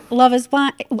seen Love is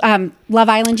Blind, Love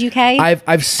Island UK?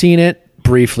 I've seen it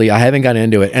briefly. I haven't gotten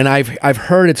into it, and I've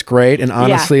heard it's great. And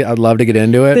honestly, I'd love to get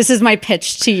into it. This is my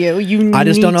pitch to you. I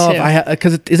just don't know if I have,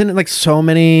 because isn't it like so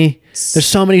many? There's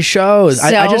so many shows.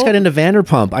 I just got into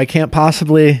Vanderpump. I can't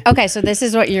possibly. Okay, so this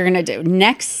is what you're gonna do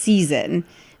next season,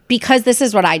 because this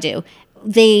is what I do.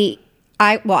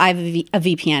 I have a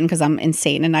VPN because I'm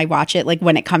insane and I watch it like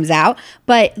when it comes out.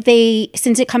 But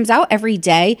since it comes out every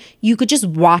day, you could just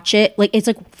watch it. Like, it's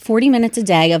like 40 minutes a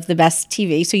day of the best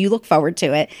TV. So you look forward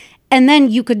to it. And then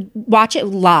you could watch it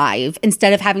live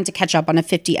instead of having to catch up on a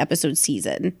 50 episode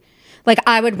season. Like,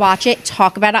 I would watch it,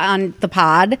 talk about it on the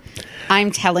pod. I'm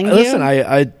telling you. Listen,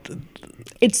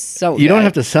 it's so you good. don't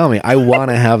have to sell me. I want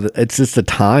to have, it's just the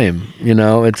time, you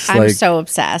know, I'm so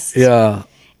obsessed. Yeah.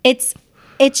 It's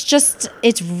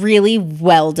really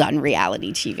well done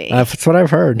reality TV. That's what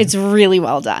I've heard. It's really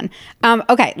well done.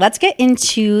 Okay, let's get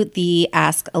into the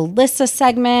Ask Alyssa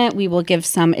segment. We will give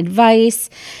some advice.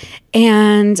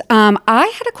 And I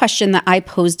had a question that I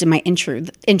posed in my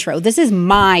intro. This is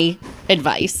my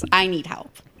advice. I need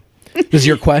help. This is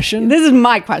your question? This is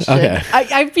my question. Okay.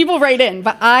 I have people write in,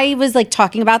 but I was like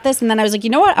talking about this, and then I was like,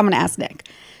 you know what? I'm going to ask Nick.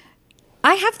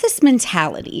 I have this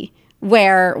mentality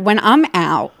where when I'm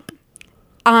out,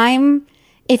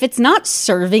 if it's not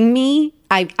serving me,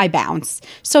 I bounce.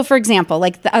 So for example,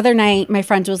 like the other night, my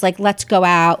friend was like, let's go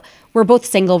out. We're both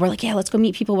single. We're like, yeah, let's go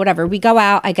meet people, whatever. We go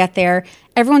out, I get there.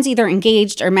 Everyone's either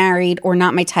engaged or married or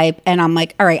not my type. And I'm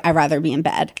like, all right, I'd rather be in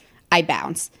bed. I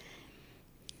bounce.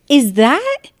 Is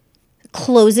that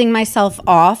closing myself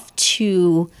off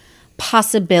to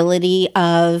possibility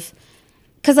of,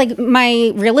 because like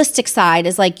my realistic side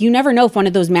is like, you never know if one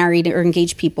of those married or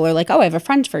engaged people are like, oh, I have a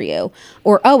friend for you,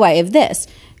 or oh, I have this.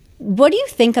 What do you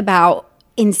think about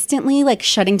instantly like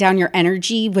shutting down your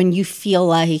energy when you feel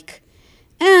like,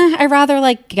 I'd rather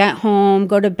like get home,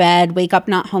 go to bed, wake up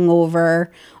not hungover?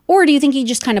 Or do you think you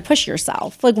just kind of push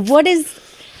yourself? Like, what is...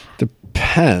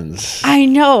 Depends. I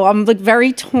know. I'm like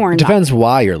very torn. Depends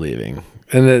why you're leaving.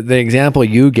 And the example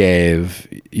you gave,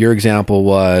 your example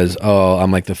was, oh,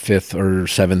 I'm like the fifth or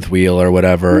seventh wheel or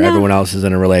whatever. No. Everyone else is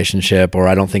in a relationship, or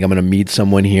I don't think I'm going to meet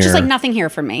someone here. Just like nothing here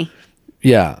for me.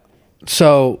 Yeah.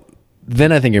 So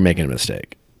then I think you're making a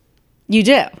mistake. You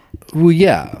do? Well,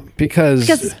 yeah,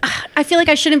 because I feel like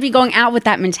I shouldn't be going out with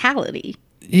that mentality.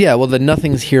 Yeah, well, the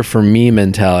nothing's here for me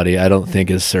mentality, I don't think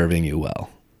is serving you well.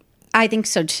 I think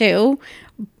so too,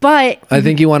 but I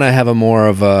think you want to have a more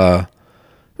of a...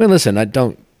 I mean, listen, I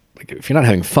don't, like, if you're not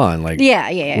having fun, like,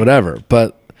 yeah, whatever.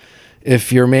 But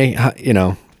if you're you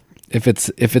know,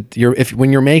 if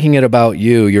when you're making it about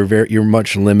you, you're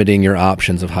much limiting your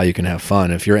options of how you can have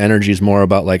fun. If your energy is more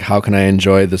about like, how can I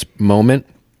enjoy this moment?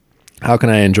 How can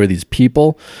I enjoy these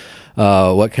people?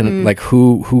 What can like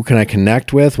who can I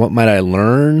connect with? What might I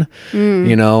learn?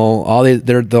 You know, all these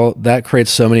that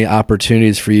creates so many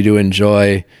opportunities for you to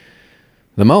enjoy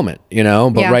the moment, you know.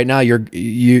 But right now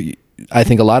I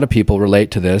think a lot of people relate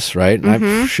to this, right? And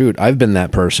I've been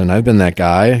that person. I've been that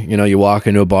guy. You know, you walk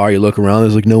into a bar, you look around,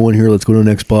 there's like no one here. Let's go to the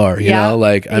next bar. You know,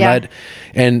 like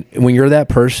and when you're that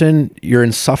person, you're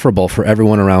insufferable for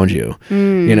everyone around you.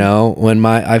 You know,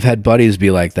 I've had buddies be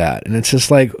like that, and it's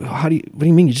just like, what do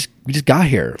you mean? We just got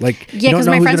here. Like, you don't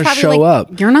know who's going to show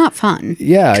up. You're not fun.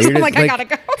 Yeah. You're I'm like, I gotta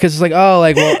go. Because it's like, oh,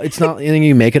 like, well, it's not anything.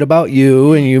 You make it about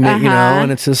you, and you make, you know,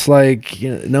 and it's just like,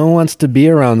 you know, no one wants to be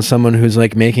around someone who's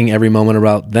like making every moment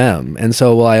about them. And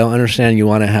so, well, I understand you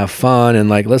want to have fun, and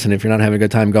like, listen, if you're not having a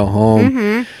good time, go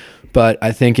home. But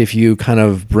I think if you kind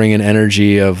of bring an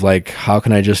energy of like, how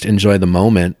can I just enjoy the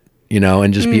moment, you know,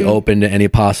 and just be open to any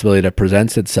possibility that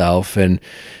presents itself, and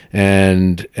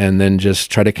then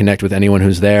just try to connect with anyone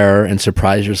who's there and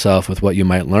surprise yourself with what you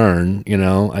might learn. You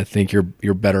know, I think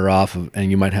you're better off,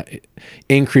 and you might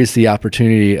increase the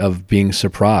opportunity of being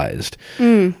surprised,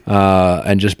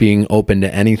 and just being open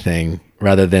to anything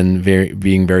rather than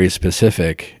being very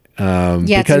specific.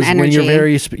 Because when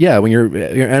you're when your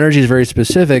energy is very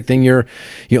specific, then you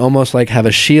almost like have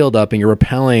a shield up, and you're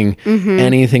repelling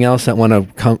anything else that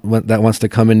wants to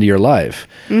come into your life.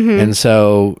 And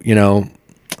so, you know,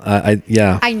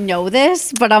 I know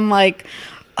this, but I'm like,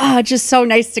 oh, it's just so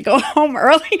nice to go home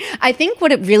early. I think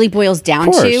what it really boils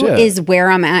down to is where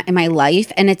I'm at in my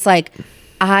life, and it's like,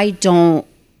 I don't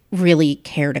really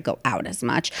care to go out as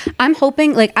much. I'm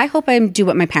hoping, like, I hope I do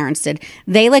what my parents did.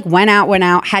 They like went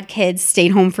out, had kids,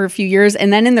 stayed home for a few years,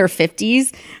 and then in their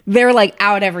 50s, they're like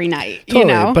out every night. Totally. You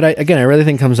know? But I really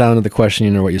think it comes down to the question,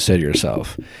 you know, what you say to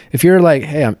yourself. If you're like,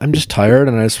 hey, I'm just tired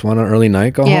and I just want an early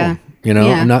night, go home. You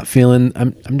know, I'm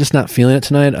just not feeling it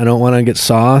tonight. I don't want to get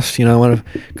sauced. You know, I want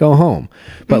to go home.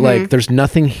 But like, there's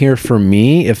nothing here for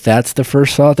me. If that's the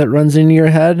first thought that runs into your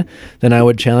head, then I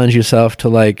would challenge yourself to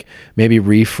like maybe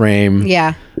reframe.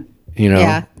 You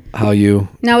know, how you.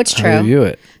 No, it's true. How you view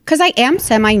it. Because I am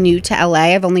semi-new to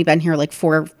LA. I've only been here like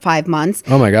 4 or 5 months.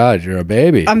 Oh my God, you're a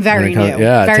baby. I'm very new.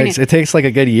 Yeah, it takes like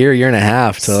a good year and a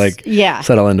half to like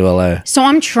settle into LA. So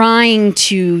I'm trying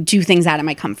to do things out of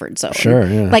my comfort zone. Sure,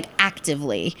 yeah. Like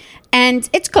actively. And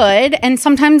it's good. And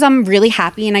sometimes I'm really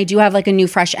happy, and I do have like a new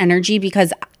fresh energy,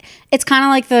 because it's kind of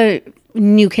like the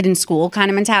new kid in school kind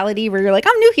of mentality where you're like,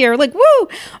 I'm new here, like, woo.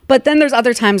 But then there's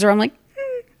other times where I'm like,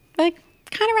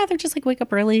 kind of rather just like wake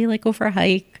up early, like go for a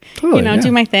hike, you know,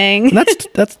 do my thing.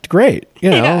 That's great, you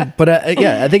know. But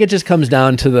I think it just comes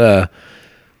down to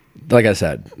like I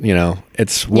said, you know,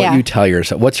 it's what you tell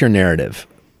yourself. What's your narrative,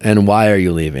 and why are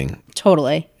you leaving?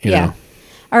 Totally. You know?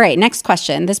 All right, next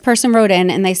question. This person wrote in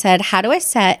and they said, how do I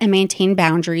set and maintain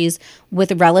boundaries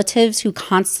with relatives who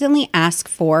constantly ask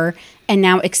for and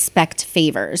now expect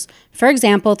favors? For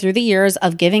example, through the years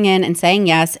of giving in and saying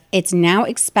yes, it's now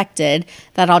expected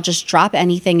that I'll just drop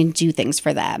anything and do things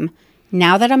for them.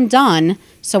 Now that I'm done,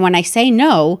 so when I say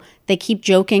no, they keep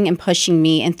joking and pushing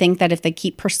me and think that if they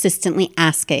keep persistently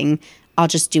asking, I'll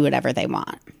just do whatever they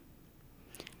want.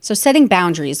 So setting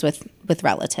boundaries with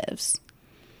relatives,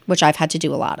 which I've had to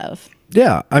do a lot of.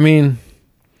 Yeah, I mean,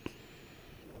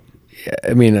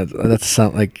 that's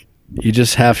not like, you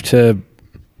just have to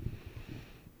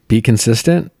be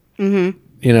consistent. You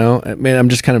know, I mean, I'm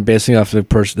just kind of basing off this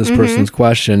person's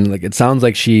question. Like, it sounds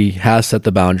like she has set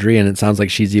the boundary, and it sounds like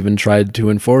she's even tried to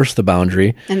enforce the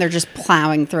boundary. And they're just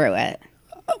plowing through it.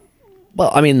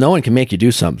 Well, I mean, no one can make you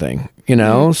do something, you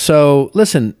know? So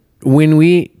listen, when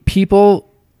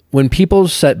people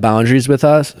set boundaries with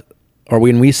us, or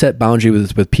when we set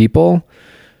boundaries with people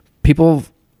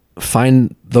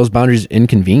find those boundaries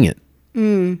inconvenient.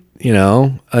 You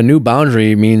know, a new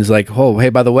boundary means like, oh, hey,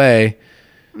 by the way,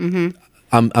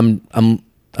 I'm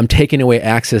taking away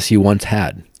access you once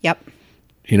had. Yep.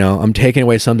 You know, I'm taking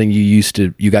away something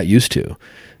you got used to,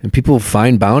 and people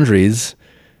find boundaries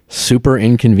super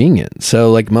inconvenient.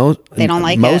 So like they don't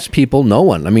like most people, no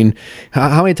one. I mean,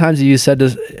 how many times have you said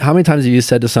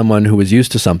to someone who was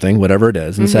used to something, whatever it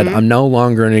is, and said, I'm no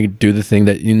longer going to do the thing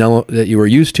that you know that you were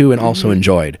used to and also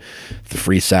enjoyed, the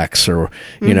free sex, or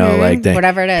you know, like the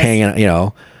whatever it is, hanging out, you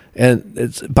know.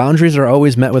 And boundaries are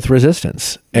always met with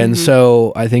resistance. And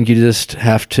so I think you just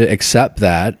have to accept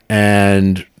that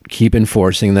and keep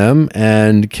enforcing them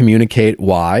and communicate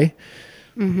why.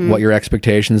 What your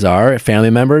expectations are.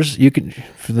 Family members, you can,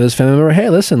 for this family member,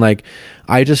 hey, listen, like,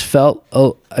 I just felt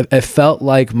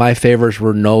like my favors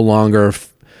were no longer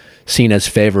seen as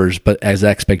favors, but as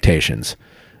expectations.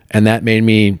 And that made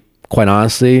me, quite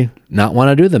honestly, not want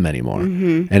to do them anymore.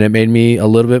 And it made me a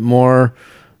little bit more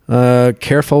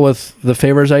careful with the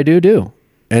favors I do.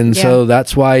 And so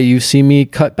that's why you see me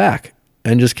cut back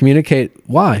and just communicate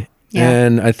why. Yeah.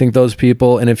 And I think those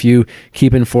people, and if you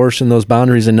keep enforcing those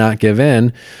boundaries and not give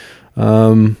in,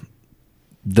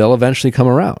 they'll eventually come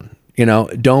around.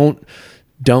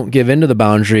 Don't give into the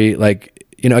boundary. Like,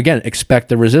 again, expect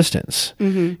the resistance.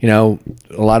 A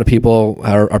lot of people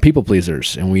are people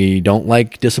pleasers, and we don't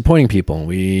like disappointing people.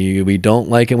 We don't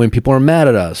like it when people are mad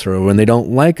at us or when they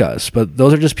don't like us. But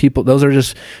those are just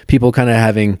people kind of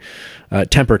having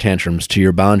temper tantrums to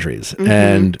your boundaries.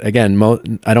 And again,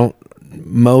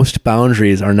 most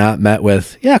boundaries are not met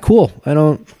with, yeah, cool. I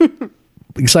don't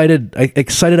excited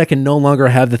I can no longer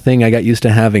have the thing I got used to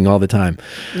having all the time.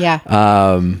 Yeah.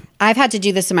 I've had to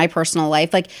do this in my personal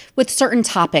life, like with certain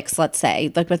topics, let's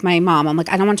say, like with my mom, I'm like,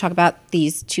 I don't want to talk about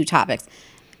these 2 topics.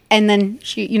 And then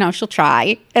she'll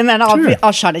try, and then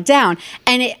I'll shut it down.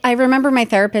 And I remember my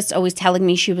therapist always telling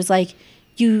me, she was like,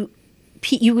 you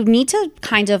need to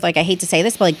kind of, like, I hate to say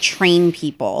this, but like train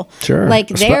people. Sure. Like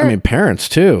parents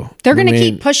too. They're going to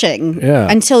keep pushing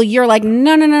until you're like,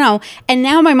 no. And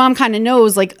now my mom kind of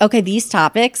knows, like, okay, these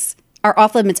topics are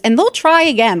off limits, and they'll try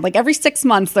again. Like every 6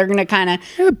 months, they're going to kind of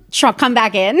come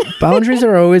back in. Boundaries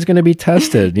are always going to be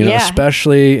tested,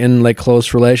 especially in like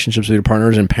close relationships with your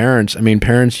partners and parents. I mean,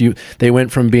 parents, they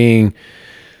went from being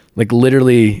like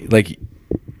literally like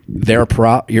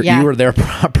you were their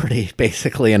property,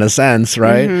 basically, in a sense,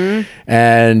 right?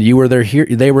 And you were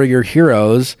they were your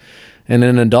heroes. And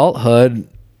in adulthood,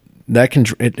 that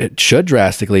it should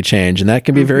drastically change, and that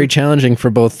can be very challenging for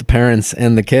both the parents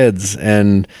and the kids.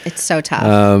 And it's so tough.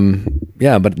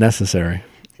 But necessary.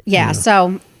 Yeah.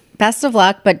 So best of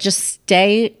luck, but just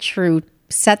stay true.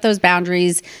 Set those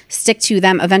boundaries. Stick to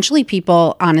them. Eventually,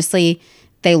 people, honestly,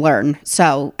 they learn.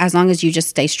 So as long as you just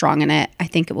stay strong in it, I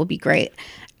think it will be great.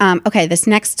 Okay, this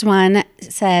next one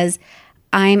says,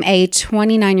 I'm a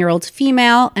 29-year-old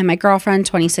female and my girlfriend,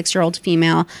 26-year-old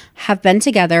female, have been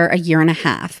together a year and a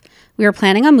half. We are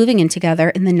planning on moving in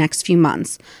together in the next few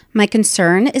months. My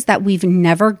concern is that we've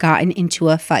never gotten into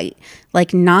a fight,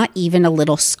 like not even a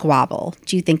little squabble.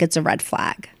 Do you think it's a red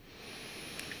flag?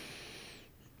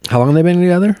 How long have they been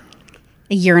together?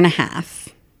 A year and a half.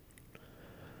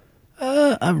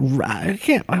 I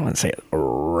wouldn't say a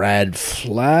red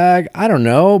flag. I don't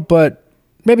know, but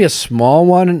maybe a small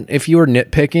one. If you were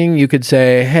nitpicking, you could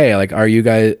say, hey, like, are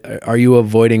you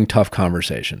avoiding tough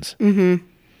conversations?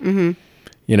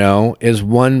 Is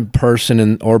one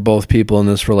person or both people in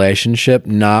this relationship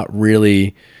not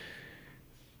really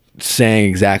saying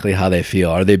exactly how they feel?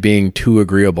 Are they being too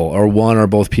agreeable? Or one or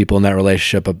both people in that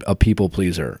relationship a people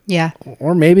pleaser? Yeah.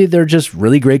 Or maybe they're just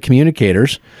really great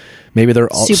communicators. Maybe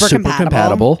they're all super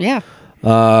compatible. Yeah.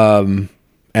 And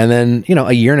then,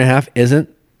 a year and a half isn't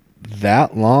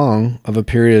that long of a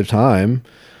period of time.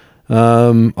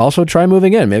 Also try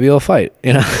moving in. Maybe you'll fight,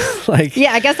 like,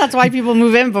 yeah, I guess that's why people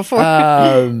move in before.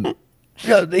 Yeah.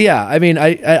 I mean,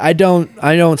 I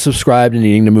don't subscribe to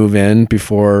needing to move in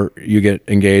before you get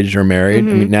engaged or married.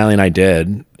 I mean, Natalie and I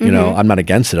did, I'm not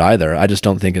against it either. I just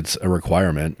don't think it's a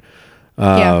requirement.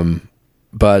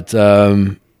 But,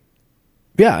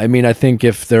 yeah, I mean, I think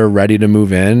if they're ready to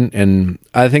move in, and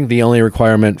I think the only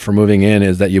requirement for moving in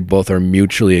is that you both are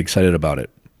mutually excited about it.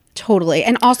 Totally.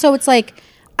 And also it's like,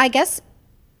 I guess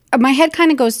my head kind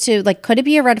of goes to like, could it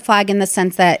be a red flag in the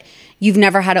sense that you've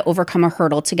never had to overcome a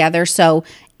hurdle together? So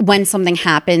when something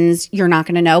happens, you're not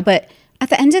going to know. But at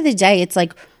the end of the day, it's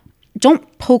like,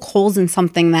 don't poke holes in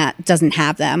something that doesn't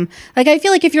have them. Like, I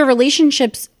feel like if your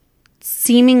relationship's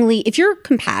if you're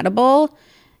compatible,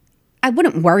 I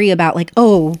wouldn't worry about like,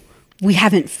 oh, we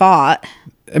haven't fought.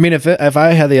 I mean, if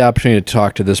I had the opportunity to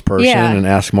talk to this person and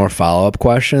ask more follow-up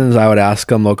questions, I would ask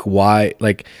them, look, why,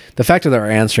 like the fact that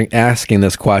they're asking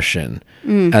this question,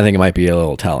 I think it might be a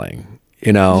little telling,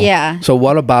 Yeah. So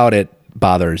what about it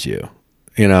bothers you,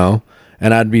 And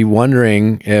I'd be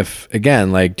wondering if,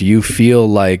 again, like, do you feel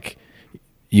like,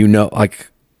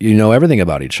 everything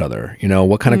about each other?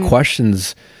 What kind of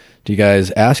questions do you guys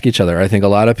ask each other? I think a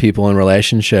lot of people in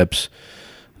relationships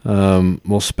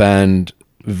will spend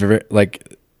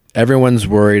everyone's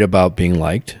worried about being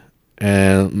liked,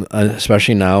 and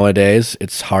especially nowadays,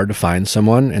 it's hard to find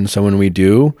someone. And so when we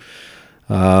do,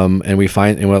 and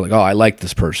we're like, oh, I like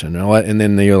this person, and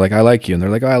then you're like, I like you, and they're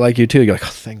like, oh, I like you too. You're like,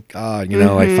 oh, thank God,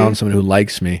 I found someone who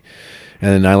likes me,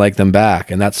 and then I like them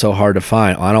back, and that's so hard to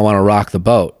find. I don't want to rock the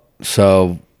boat,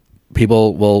 so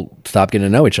people will stop getting to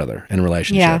know each other in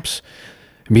relationships.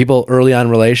 And people early on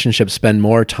in relationships spend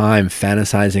more time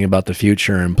fantasizing about the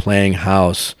future and playing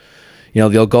house.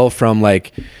 They'll go from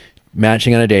like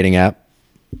matching on a dating app,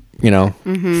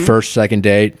 first, second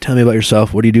date, tell me about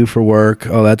yourself. What do you do for work?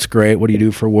 Oh, that's great. What do you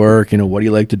do for work? What do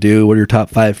you like to do? What are your top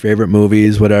 5 favorite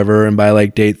movies? Whatever. And by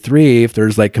like date 3, if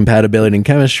there's like compatibility and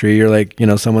chemistry, you're like,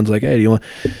 someone's like, hey, do you want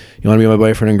to be my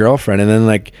boyfriend and girlfriend?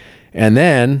 And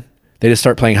then they just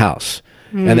start playing house.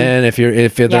 And then if they're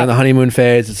in the honeymoon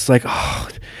phase, it's like, oh,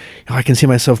 I can see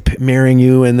myself marrying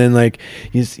you. And then like,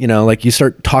 you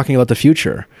start talking about the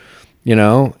future.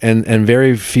 And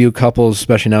very few couples,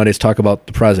 especially nowadays, talk about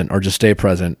the present or just stay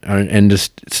present and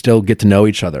just still get to know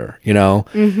each other.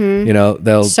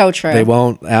 They'll so true. They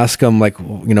won't ask them like,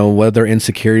 what their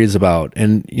insecurities about.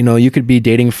 And, you could be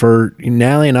dating for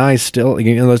Nally and I still,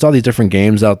 there's all these different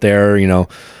games out there,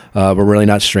 we're really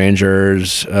not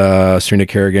strangers. Serena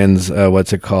Kerrigan's,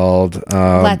 what's it called?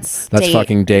 Let's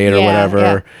fucking date or whatever.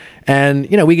 Yeah. And,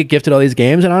 we get gifted all these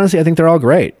games, and honestly, I think they're all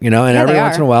great, and every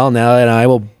once in a while, Nally and I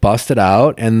will bust it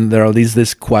out, and there are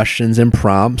these questions and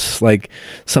prompts, like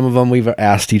some of them we've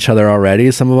asked each other already,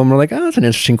 some of them are like, oh, that's an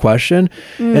interesting question,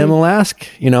 and we'll ask,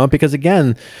 because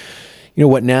again,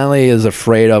 what Nally is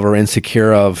afraid of or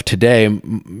insecure of today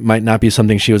might not be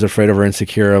something she was afraid of or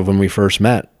insecure of when we first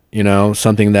met.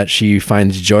 Something that she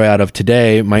finds joy out of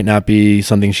today might not be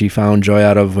something she found joy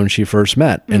out of when she first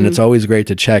met. And it's always great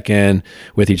to check in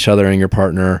with each other and your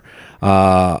partner.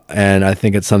 And I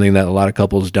think it's something that a lot of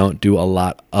couples don't do a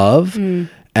lot of.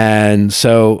 And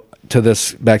so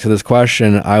back to this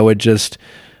question, I would just,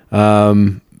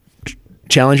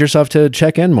 challenge yourself to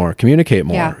check in more, communicate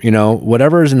more.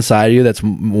 Whatever is inside you that's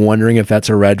wondering if that's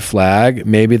a red flag,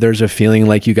 maybe there's a feeling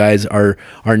like you guys are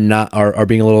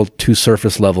being a little too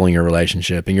surface level in your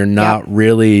relationship, and you're not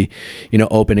really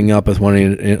opening up with one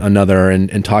another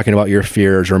and talking about your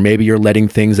fears, or maybe you're letting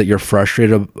things that you're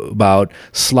frustrated about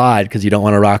slide because you don't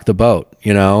want to rock the boat,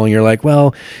 and you're like,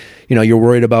 well, you're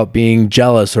worried about being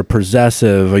jealous or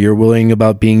possessive, or you're worrying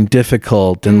about being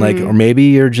difficult, and or maybe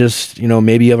you're just,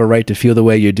 maybe you have a right to feel the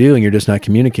way you do and you're just not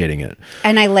communicating it.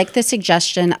 And I like the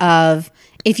suggestion of,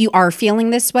 if you are feeling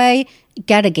this way,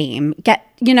 get a game,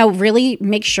 really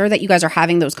make sure that you guys are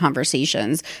having those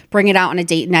conversations, bring it out on a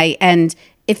date night. And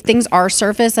if things are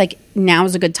surface, like now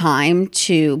is a good time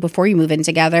to, before you move in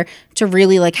together, to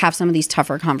really like have some of these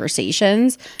tougher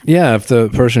conversations. Yeah. If the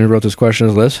person who wrote this question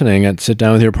is listening, and sit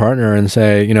down with your partner and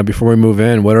say, before we move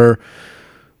in, what are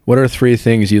 3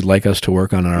 things you'd like us to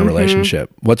work on in our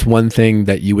relationship? What's one thing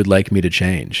that you would like me to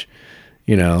change?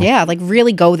 Yeah, like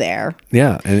really go there.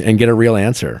 Yeah. And get a real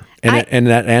answer. And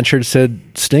that answer should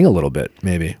sting a little bit,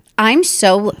 maybe. I'm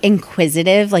so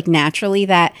inquisitive, like naturally,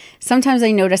 that sometimes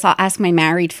I notice I'll ask my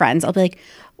married friends, I'll be like,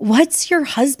 what's your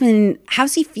husband,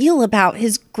 how's he feel about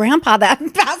his grandpa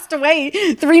that passed away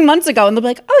 3 months ago? And they'll be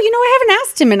like, oh, I haven't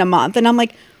asked him in a month. And I'm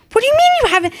like, what do you mean you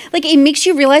haven't? Like, it makes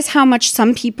you realize how much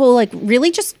some people like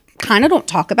really just kind of don't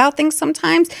talk about things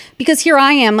sometimes, because here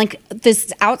I am, like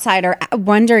this outsider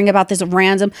wondering about this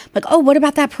random, like, oh, what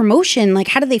about that promotion? Like,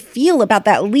 how do they feel about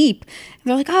that leap? And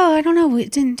they're like, oh, I don't know. We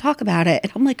didn't talk about it.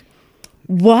 And I'm like,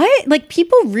 what? Like,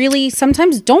 people really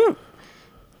sometimes don't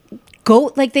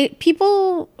go, like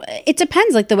it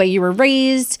depends, like the way you were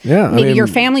raised. Yeah. Maybe your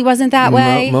family wasn't that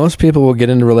way. Most people will get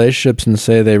into relationships and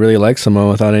say they really like someone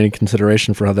without any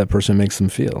consideration for how that person makes them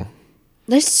feel.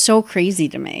 That's so crazy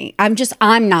to me. I'm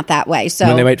not that way.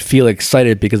 So they might feel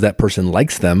excited because that person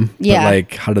likes them. Yeah. But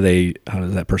like, how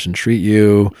does that person treat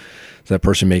you? Does that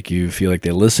person make you feel like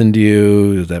they listen to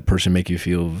you? Does that person make you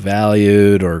feel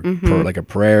valued or like a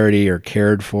priority or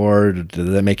cared for? Does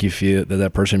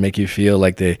that person make you feel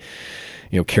like they,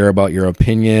 care about your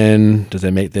opinion? Does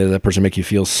that person make you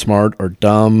feel smart or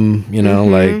dumb?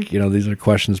 These are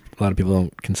questions a lot of people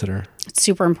don't consider. It's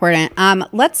super important.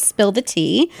 Let's spill the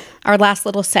tea. Our last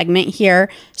little segment here.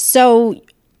 So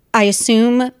I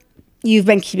assume you've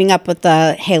been keeping up with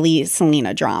the Hailey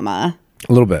Selena drama.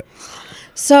 A little bit.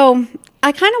 So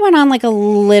I kind of went on like a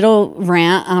little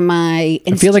rant on my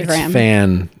Instagram. I feel like it's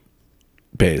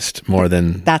fan-based more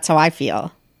than... That's how I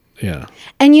feel. Yeah.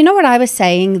 And you know what I was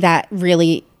saying that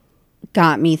really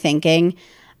got me thinking?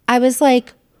 I was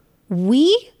like,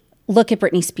 we look at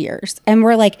Britney Spears and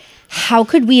we're like, how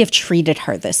could we have treated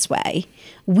her this way?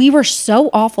 We were so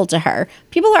awful to her.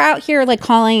 People are out here like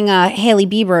calling Hailey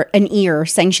Bieber an ear,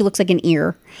 saying she looks like an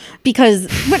ear, because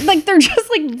like they're just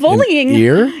like bullying. An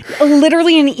ear?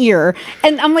 Literally an ear.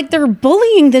 And I'm like, they're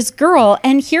bullying this girl,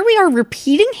 and here we are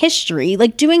repeating history,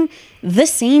 like doing the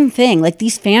same thing. Like,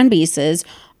 these fan bases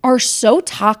are so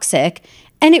toxic.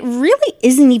 And it really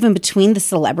isn't even between the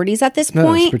celebrities at this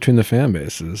point. It's between the fan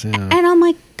bases, yeah. And I'm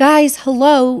like, guys,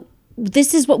 hello,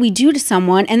 this is what we do to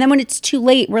someone. And then when it's too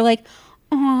late, we're like,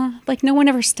 oh, like no one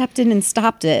ever stepped in and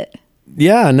stopped it.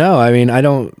 Yeah, no, I mean, I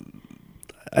don't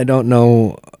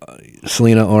know,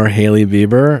 Selena or Hailey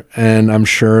Bieber, and I'm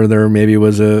sure there maybe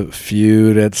was a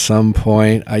feud at some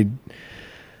point. I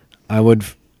would,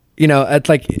 at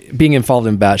like being involved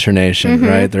in Bachelor Nation,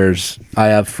 right? I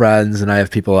have friends and I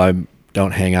have people I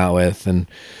don't hang out with, and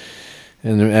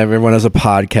everyone has a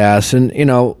podcast, and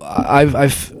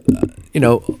I've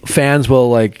fans will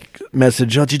like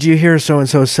message, oh, did you hear so and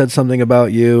so said something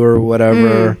about you or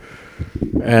whatever,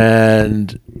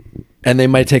 and they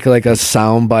might take like a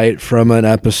sound bite from an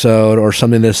episode or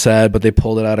something they said, but they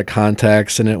pulled it out of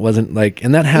context, and it wasn't like,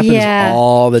 and that happens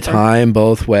all the time,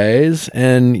 both ways.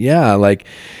 And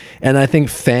and I think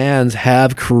fans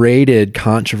have created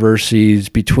controversies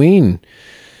between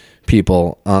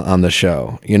people on the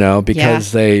show,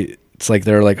 because it's like,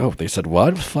 they're like, oh, they said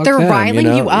what? Fuck they're them, riling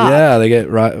you up. Yeah, they get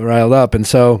riled up. And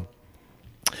so,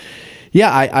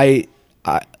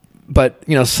 but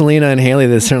Selena and Hailey,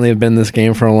 they certainly have been in this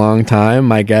game for a long time.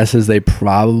 My guess is they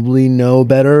probably know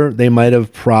better. They might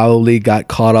have probably got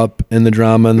caught up in the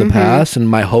drama in the past. And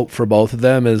my hope for both of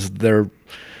them is they're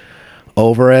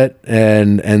over it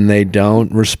and they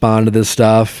don't respond to this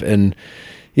stuff. And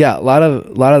a lot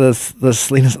of the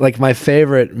Selena, like my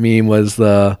favorite meme was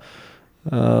the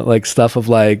like stuff of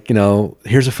like,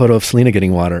 here's a photo of Selena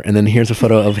getting water, and then here's a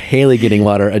photo of Hailey getting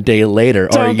water a day later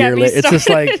or a year later. It's just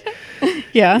like,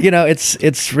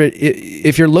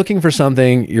 if you're looking for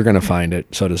something, you're going to find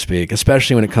it, so to speak,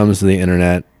 especially when it comes to the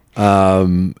internet.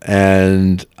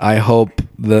 And I hope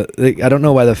I don't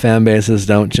know why the fan bases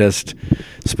don't just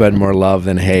spread more love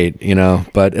than hate,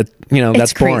 but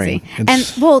that's boring. And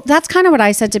that's kind of what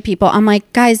I said to people. I'm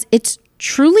like, guys, it's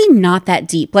truly not that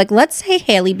deep. Like, let's say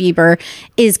Hailey Bieber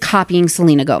is copying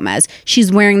Selena Gomez.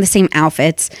 She's wearing the same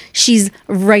outfits. She's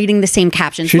writing the same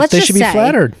captions. They should be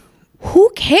flattered.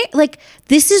 Who cares? Like,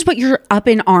 this is what you're up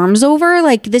in arms over.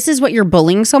 Like, this is what you're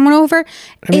bullying someone over.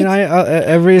 I mean,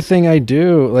 everything I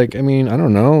do, like, I mean, I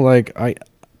don't know, like,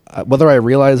 whether I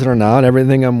realize it or not,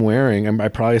 everything I'm wearing, I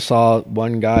probably saw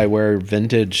one guy wear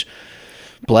vintage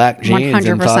black jeans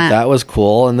 100%. And thought that was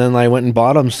cool, and then I went and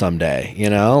bought them someday,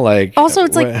 like. Also,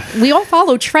 it's like we all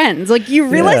follow trends. Like, you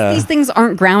realize these things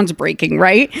aren't groundbreaking,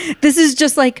 right? This is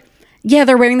just like,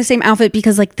 they're wearing the same outfit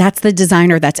because like that's the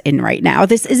designer that's in right now.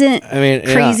 This isn't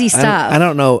crazy stuff. I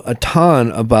don't know a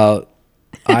ton about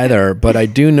either, but I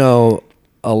do know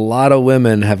a lot of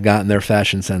women have gotten their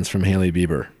fashion sense from Hailey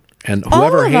Bieber, and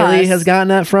whoever Hailey has gotten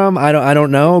that from, I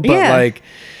don't know, but like,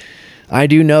 I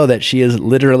do know that she is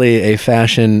literally a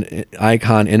fashion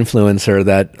icon influencer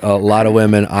that a lot of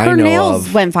women I know nails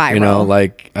of went viral.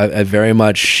 Like I very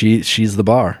much she's the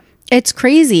bar. It's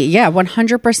crazy. Yeah,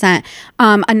 100%.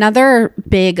 Another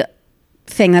big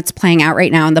thing that's playing out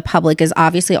right now in the public is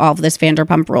obviously all of this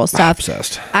Vanderpump Rules stuff.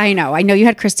 Obsessed. I know you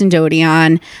had Kristen Doty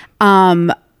on,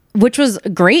 which was a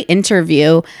great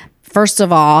interview. First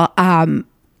of all,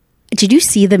 did you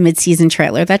see the mid-season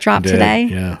trailer that dropped today?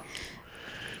 Yeah.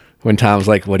 When Tom's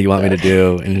like, what do you want me to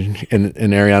do? And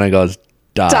Ariana goes,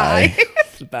 die.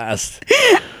 It's the best.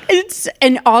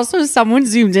 And also someone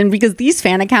zoomed in because these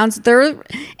fan accounts, they're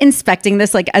inspecting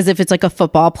this like as if it's like a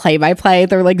football play-by-play.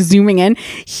 They're like zooming in.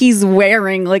 He's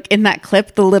wearing, like in that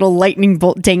clip, the little lightning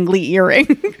bolt dangly earring.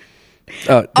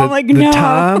 No. The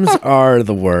Toms are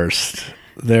the worst.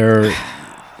 They're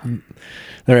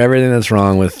everything that's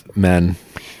wrong with men.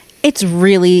 It's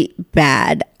really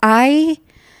bad. I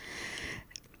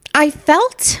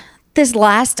felt this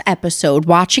last episode,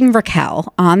 watching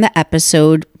Raquel on the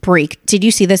episode break. Did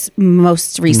you see this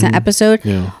most recent episode?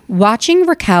 Yeah. Watching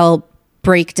Raquel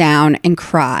break down and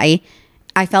cry,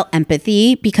 I felt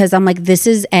empathy because I'm like, this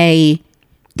is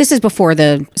before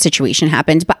the situation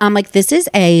happened, but I'm like, this is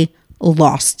a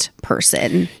lost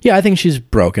person. Yeah, I think she's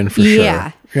broken for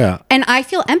sure. Yeah. And I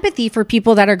feel empathy for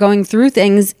people that are going through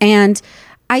things. And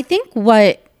I think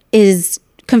what is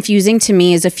confusing to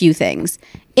me is a few things.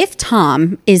 If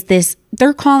Tom is this,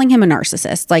 they're calling him a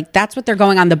narcissist. Like, that's what they're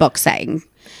going on the book saying.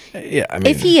 Yeah, I mean,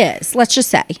 if he is, let's just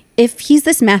say, if he's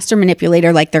this master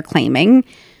manipulator like they're claiming,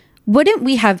 wouldn't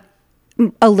we have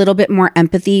a little bit more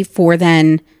empathy for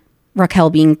then Raquel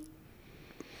being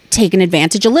taken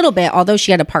advantage a little bit, although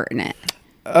she had a part in it?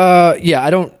 Yeah, I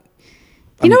don't.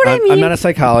 You know what I mean? I'm not a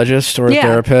psychologist or a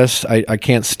therapist. I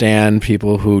can't stand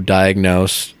people who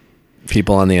diagnose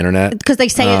people on the internet because they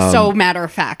say it's so matter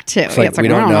of fact too. It's like, we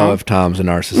don't know if Tom's a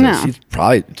narcissist.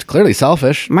 No. He's clearly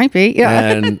selfish. Might be,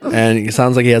 yeah. And it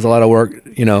sounds like he has a lot of work,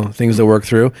 things to work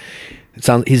through. It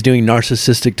sounds he's doing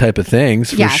narcissistic type of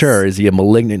things for sure. Is he a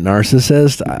malignant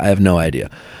narcissist? I have no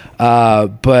idea.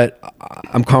 But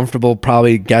I'm comfortable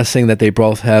probably guessing that they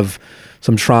both have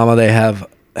some trauma they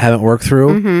haven't worked through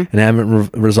and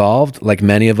haven't resolved, like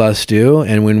many of us do.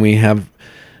 And when we have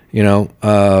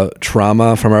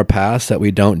trauma from our past that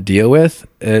we don't deal with,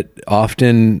 it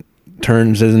often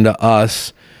turns into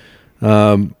us,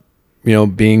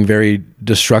 being very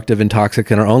destructive and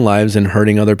toxic in our own lives and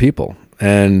hurting other people.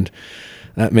 And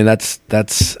I mean, that's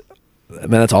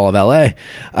all of LA.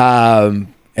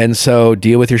 And so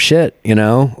deal with your shit,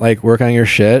 like work on your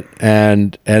shit.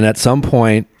 And at some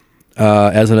point,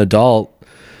 as an adult,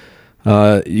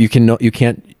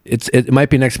 it might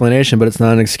be an explanation, but it's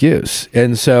not an excuse.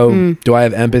 And so do I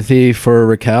have empathy for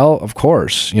Raquel? Of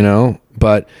course,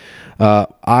 but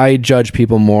I judge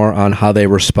people more on how they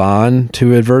respond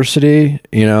to adversity,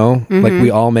 like we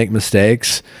all make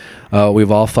mistakes.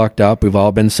 We've all fucked up. We've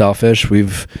all been selfish.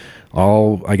 We've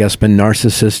all, I guess, been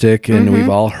narcissistic, and we've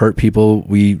all hurt people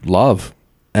we love.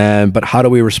 But how do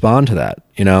we respond to that?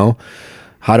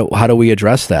 How do we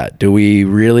address that? Do we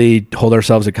really hold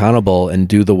ourselves accountable and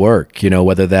do the work?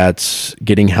 Whether that's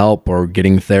getting help or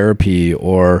getting therapy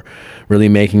or really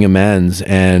making amends,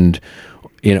 and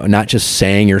not just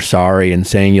saying you're sorry and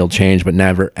saying you'll change, but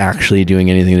never actually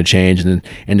doing anything to change, and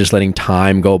just letting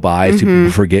time go by so people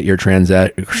forget your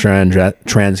transgressions,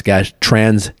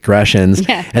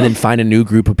 and then find a new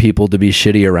group of people to be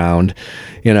shitty around,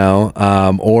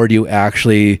 or do you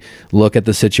actually look at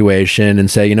the situation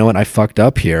and say, what, I fucked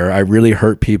up here. I really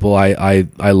hurt people I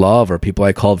love, or people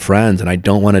I called friends, and I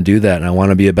don't want to do that, and I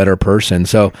want to be a better person.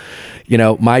 So,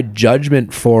 my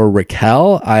judgment for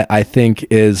Raquel, I think,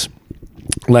 is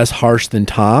less harsh than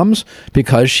Tom's,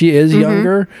 because she is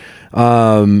younger,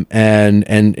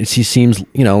 and she seems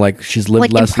like she's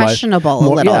lived less impressionable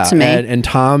life, a little to me. And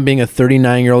Tom, being a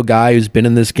 39-year-old guy who's been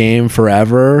in this game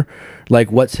forever, like,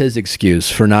 what's his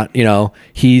excuse for not?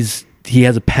 He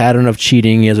has a pattern of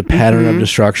cheating. He has a pattern of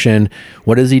destruction.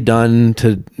 What has he done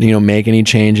to make any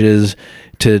changes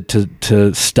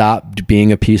to stop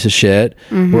being a piece of shit?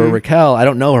 Where Raquel, I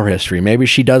don't know her history. Maybe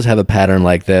she does have a pattern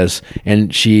like this,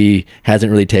 and she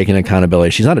hasn't really taken accountability.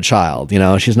 She's not a child,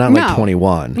 she's not like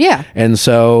 21. Yeah. And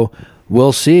so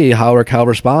we'll see how Raquel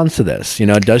responds to this.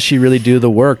 Does she really do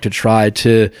the work to try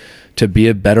to be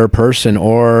a better person,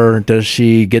 or does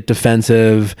she get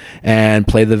defensive and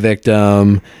play the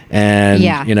victim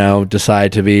and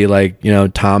decide to be like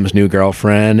Tom's new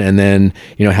girlfriend, and then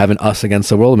have an us against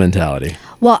the world mentality?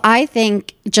 Well, I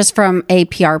think just from a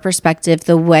PR perspective,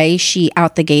 the way she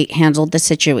out the gate handled the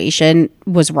situation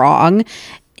was wrong,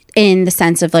 in the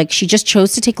sense of, like, she just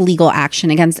chose to take legal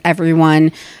action against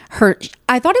everyone.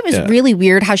 I thought it was really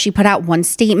weird how she put out one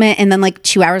statement and then, like,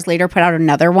 2 hours later put out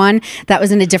another one that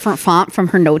was in a different font from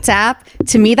her notes app.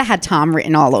 To me, that had Tom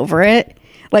written all over it.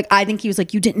 Like, I think he was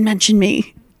like, "You didn't mention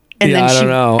me." And then I don't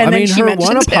know. And I mean, her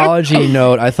one apology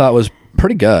note I thought was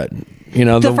pretty good.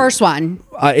 The first one.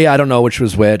 I don't know which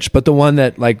was which, but the one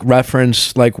that, like,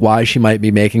 referenced, like, why she might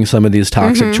be making some of these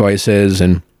toxic choices,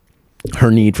 and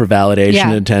her need for validation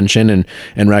and attention,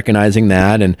 and recognizing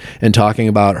that, and talking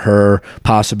about her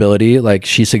possibility. Like,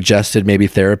 she suggested maybe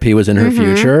therapy was in her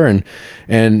future, and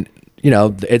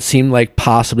it seemed like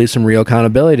possibly some real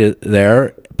accountability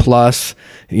there, plus,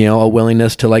 a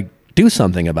willingness to, like, do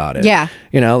something about it. Yeah.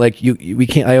 We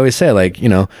can't, I always say, like,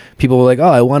 people were like, "Oh,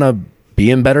 I want to be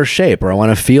in better shape, or I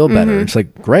want to feel better." It's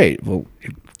like, great. Well,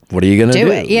 what are you going to do?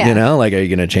 It, yeah. Like, are you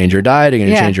going to change your diet? Are you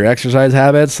going to change your exercise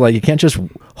habits? Like, you can't just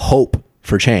hope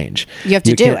for change. You have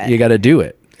to do it. You got to do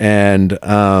it. And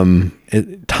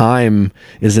time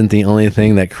isn't the only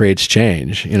thing that creates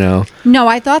change, No,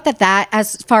 I thought that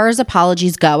as far as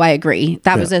apologies go, I agree.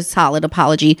 That was a solid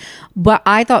apology. But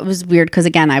I thought it was weird because,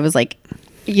 again, I was like,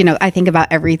 I think about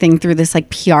everything through this, like,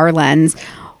 PR lens.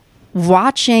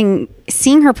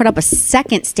 Seeing her put up a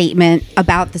second statement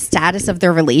about the status of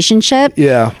their relationship.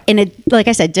 Yeah. In a, like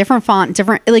I said, different font,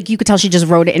 like, you could tell she just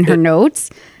wrote it in her notes.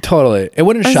 Totally. It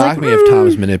wouldn't shock me if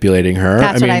Tom's manipulating her.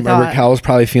 That's what I thought. Raquel's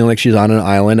probably feeling like she's on an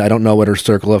island. I don't know what her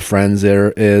circle of friends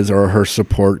there is, or her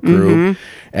support group.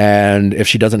 And if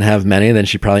she doesn't have many, then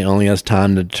she probably only has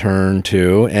Tom to turn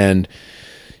to. And,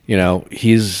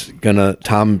 he's gonna,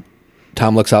 Tom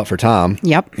looks out for Tom.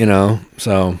 Yep.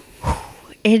 So...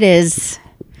 It is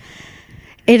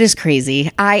crazy.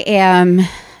 I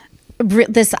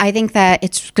think that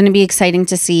it's going to be exciting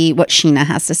to see what Sheena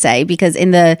has to say, because in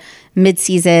the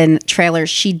mid-season trailer,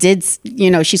 she did,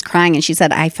 she's crying and she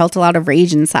said, "I felt a lot of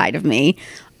rage inside of me,"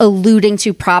 alluding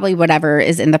to probably whatever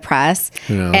is in the press.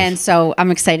 And so I'm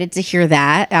excited to hear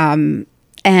that. And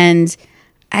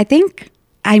I think,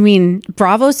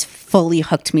 Bravo's fully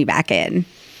hooked me back in.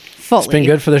 Fully. It's been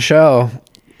good for the show.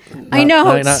 I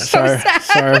know. Sorry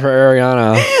for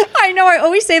Ariana. I know. I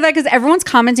always say that because everyone's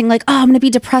commenting like, "Oh, I'm going to be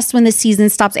depressed when this season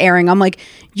stops airing." I'm like,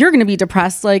 "You're going to be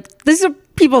depressed. Like, this is a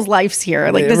people's lives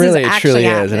here. Like, this really, is actually truly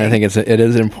happening. is, and I think it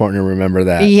is important to remember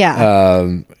that. Yeah.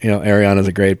 Ariana's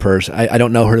a great person. I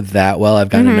don't know her that well. I've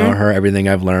gotten to know her. Everything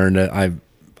I've learned,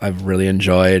 I've really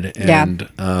enjoyed, and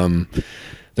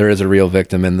there is a real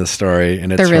victim in this story,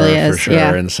 and it's really her is, for sure.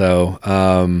 yeah. And so,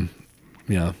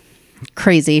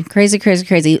 Crazy.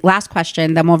 Last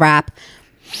question, then we'll wrap.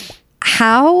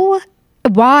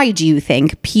 Why do you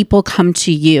think people come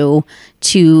to you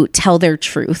to tell their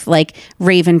truth? Like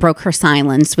Raven broke her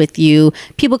silence with you.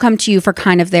 People come to you for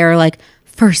kind of their like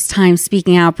first time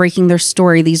speaking out, breaking their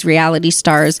story, these reality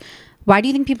stars. Why do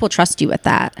you think people trust you with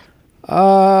that?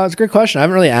 It's a great question. I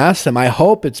haven't really asked them. I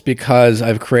hope it's because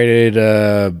I've created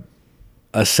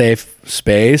a safe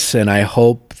space, and I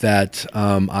hope that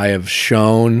I have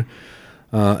shown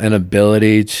an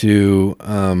ability to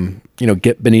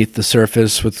get beneath the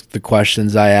surface with the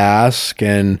questions I ask,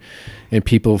 and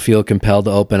people feel compelled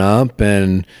to open up.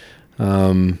 And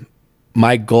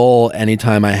my goal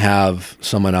anytime I have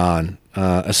someone on,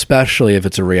 especially if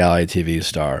it's a reality TV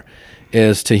star,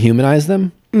 is to humanize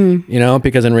them.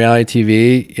 Because in reality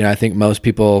TV, I think most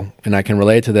people, and I can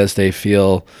relate to this, they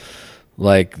feel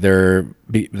like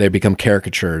they become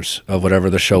caricatures of whatever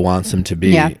the show wants them to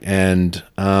be. Yeah.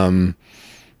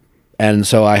 And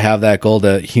so I have that goal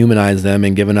to humanize them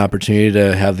and give an opportunity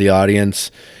to have the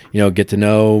audience, get to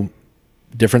know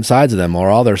different sides of them, or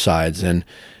all their sides, and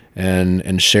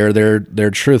share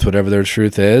their truth, whatever their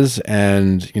truth is.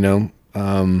 And,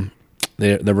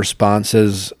 the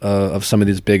responses of some of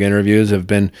these big interviews have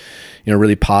been,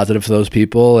 really positive for those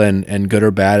people, and good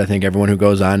or bad. I think everyone who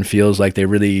goes on feels like they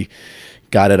really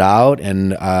got it out.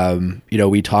 And,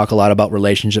 we talk a lot about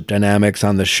relationship dynamics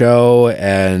on the show,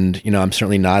 and, I'm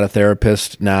certainly not a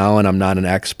therapist now, and I'm not an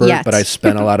expert, Yet. but I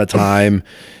spent a lot of time,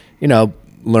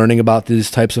 learning about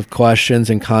these types of questions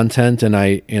and content. And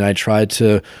I try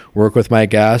to work with my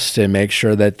guests and make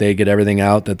sure that they get everything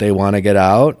out that they want to get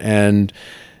out. And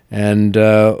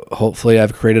hopefully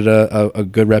I've created a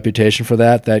good reputation for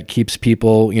that keeps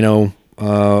people,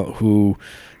 who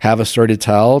have a story to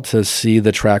tell, to see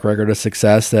the track record of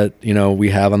success that, we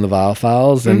have on the Viall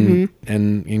Files,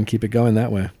 and keep it going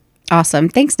that way. Awesome.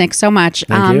 Thanks, Nick, so much.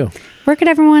 Thank you. Where could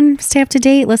everyone stay up to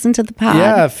date, listen to the pod?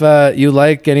 Yeah, if you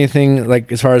like anything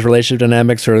like as far as relationship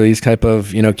dynamics, or these type of,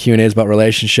 Q&As about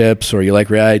relationships, or you like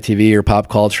reality TV or pop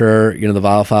culture, the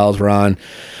Viall Files, we're on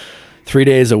 3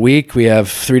 days a week. We have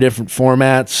 3 different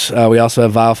formats. We also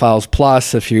have Viall Files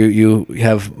Plus if you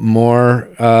have more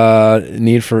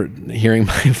need for hearing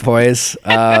my voice.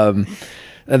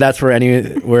 That's where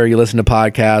you listen to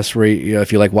podcasts. Where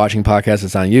if you like watching podcasts,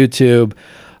 it's on YouTube,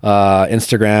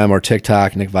 Instagram, or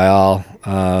TikTok. Nick Viall.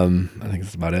 I think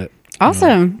that's about it.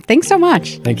 Awesome. Thanks so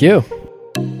much. Thank you.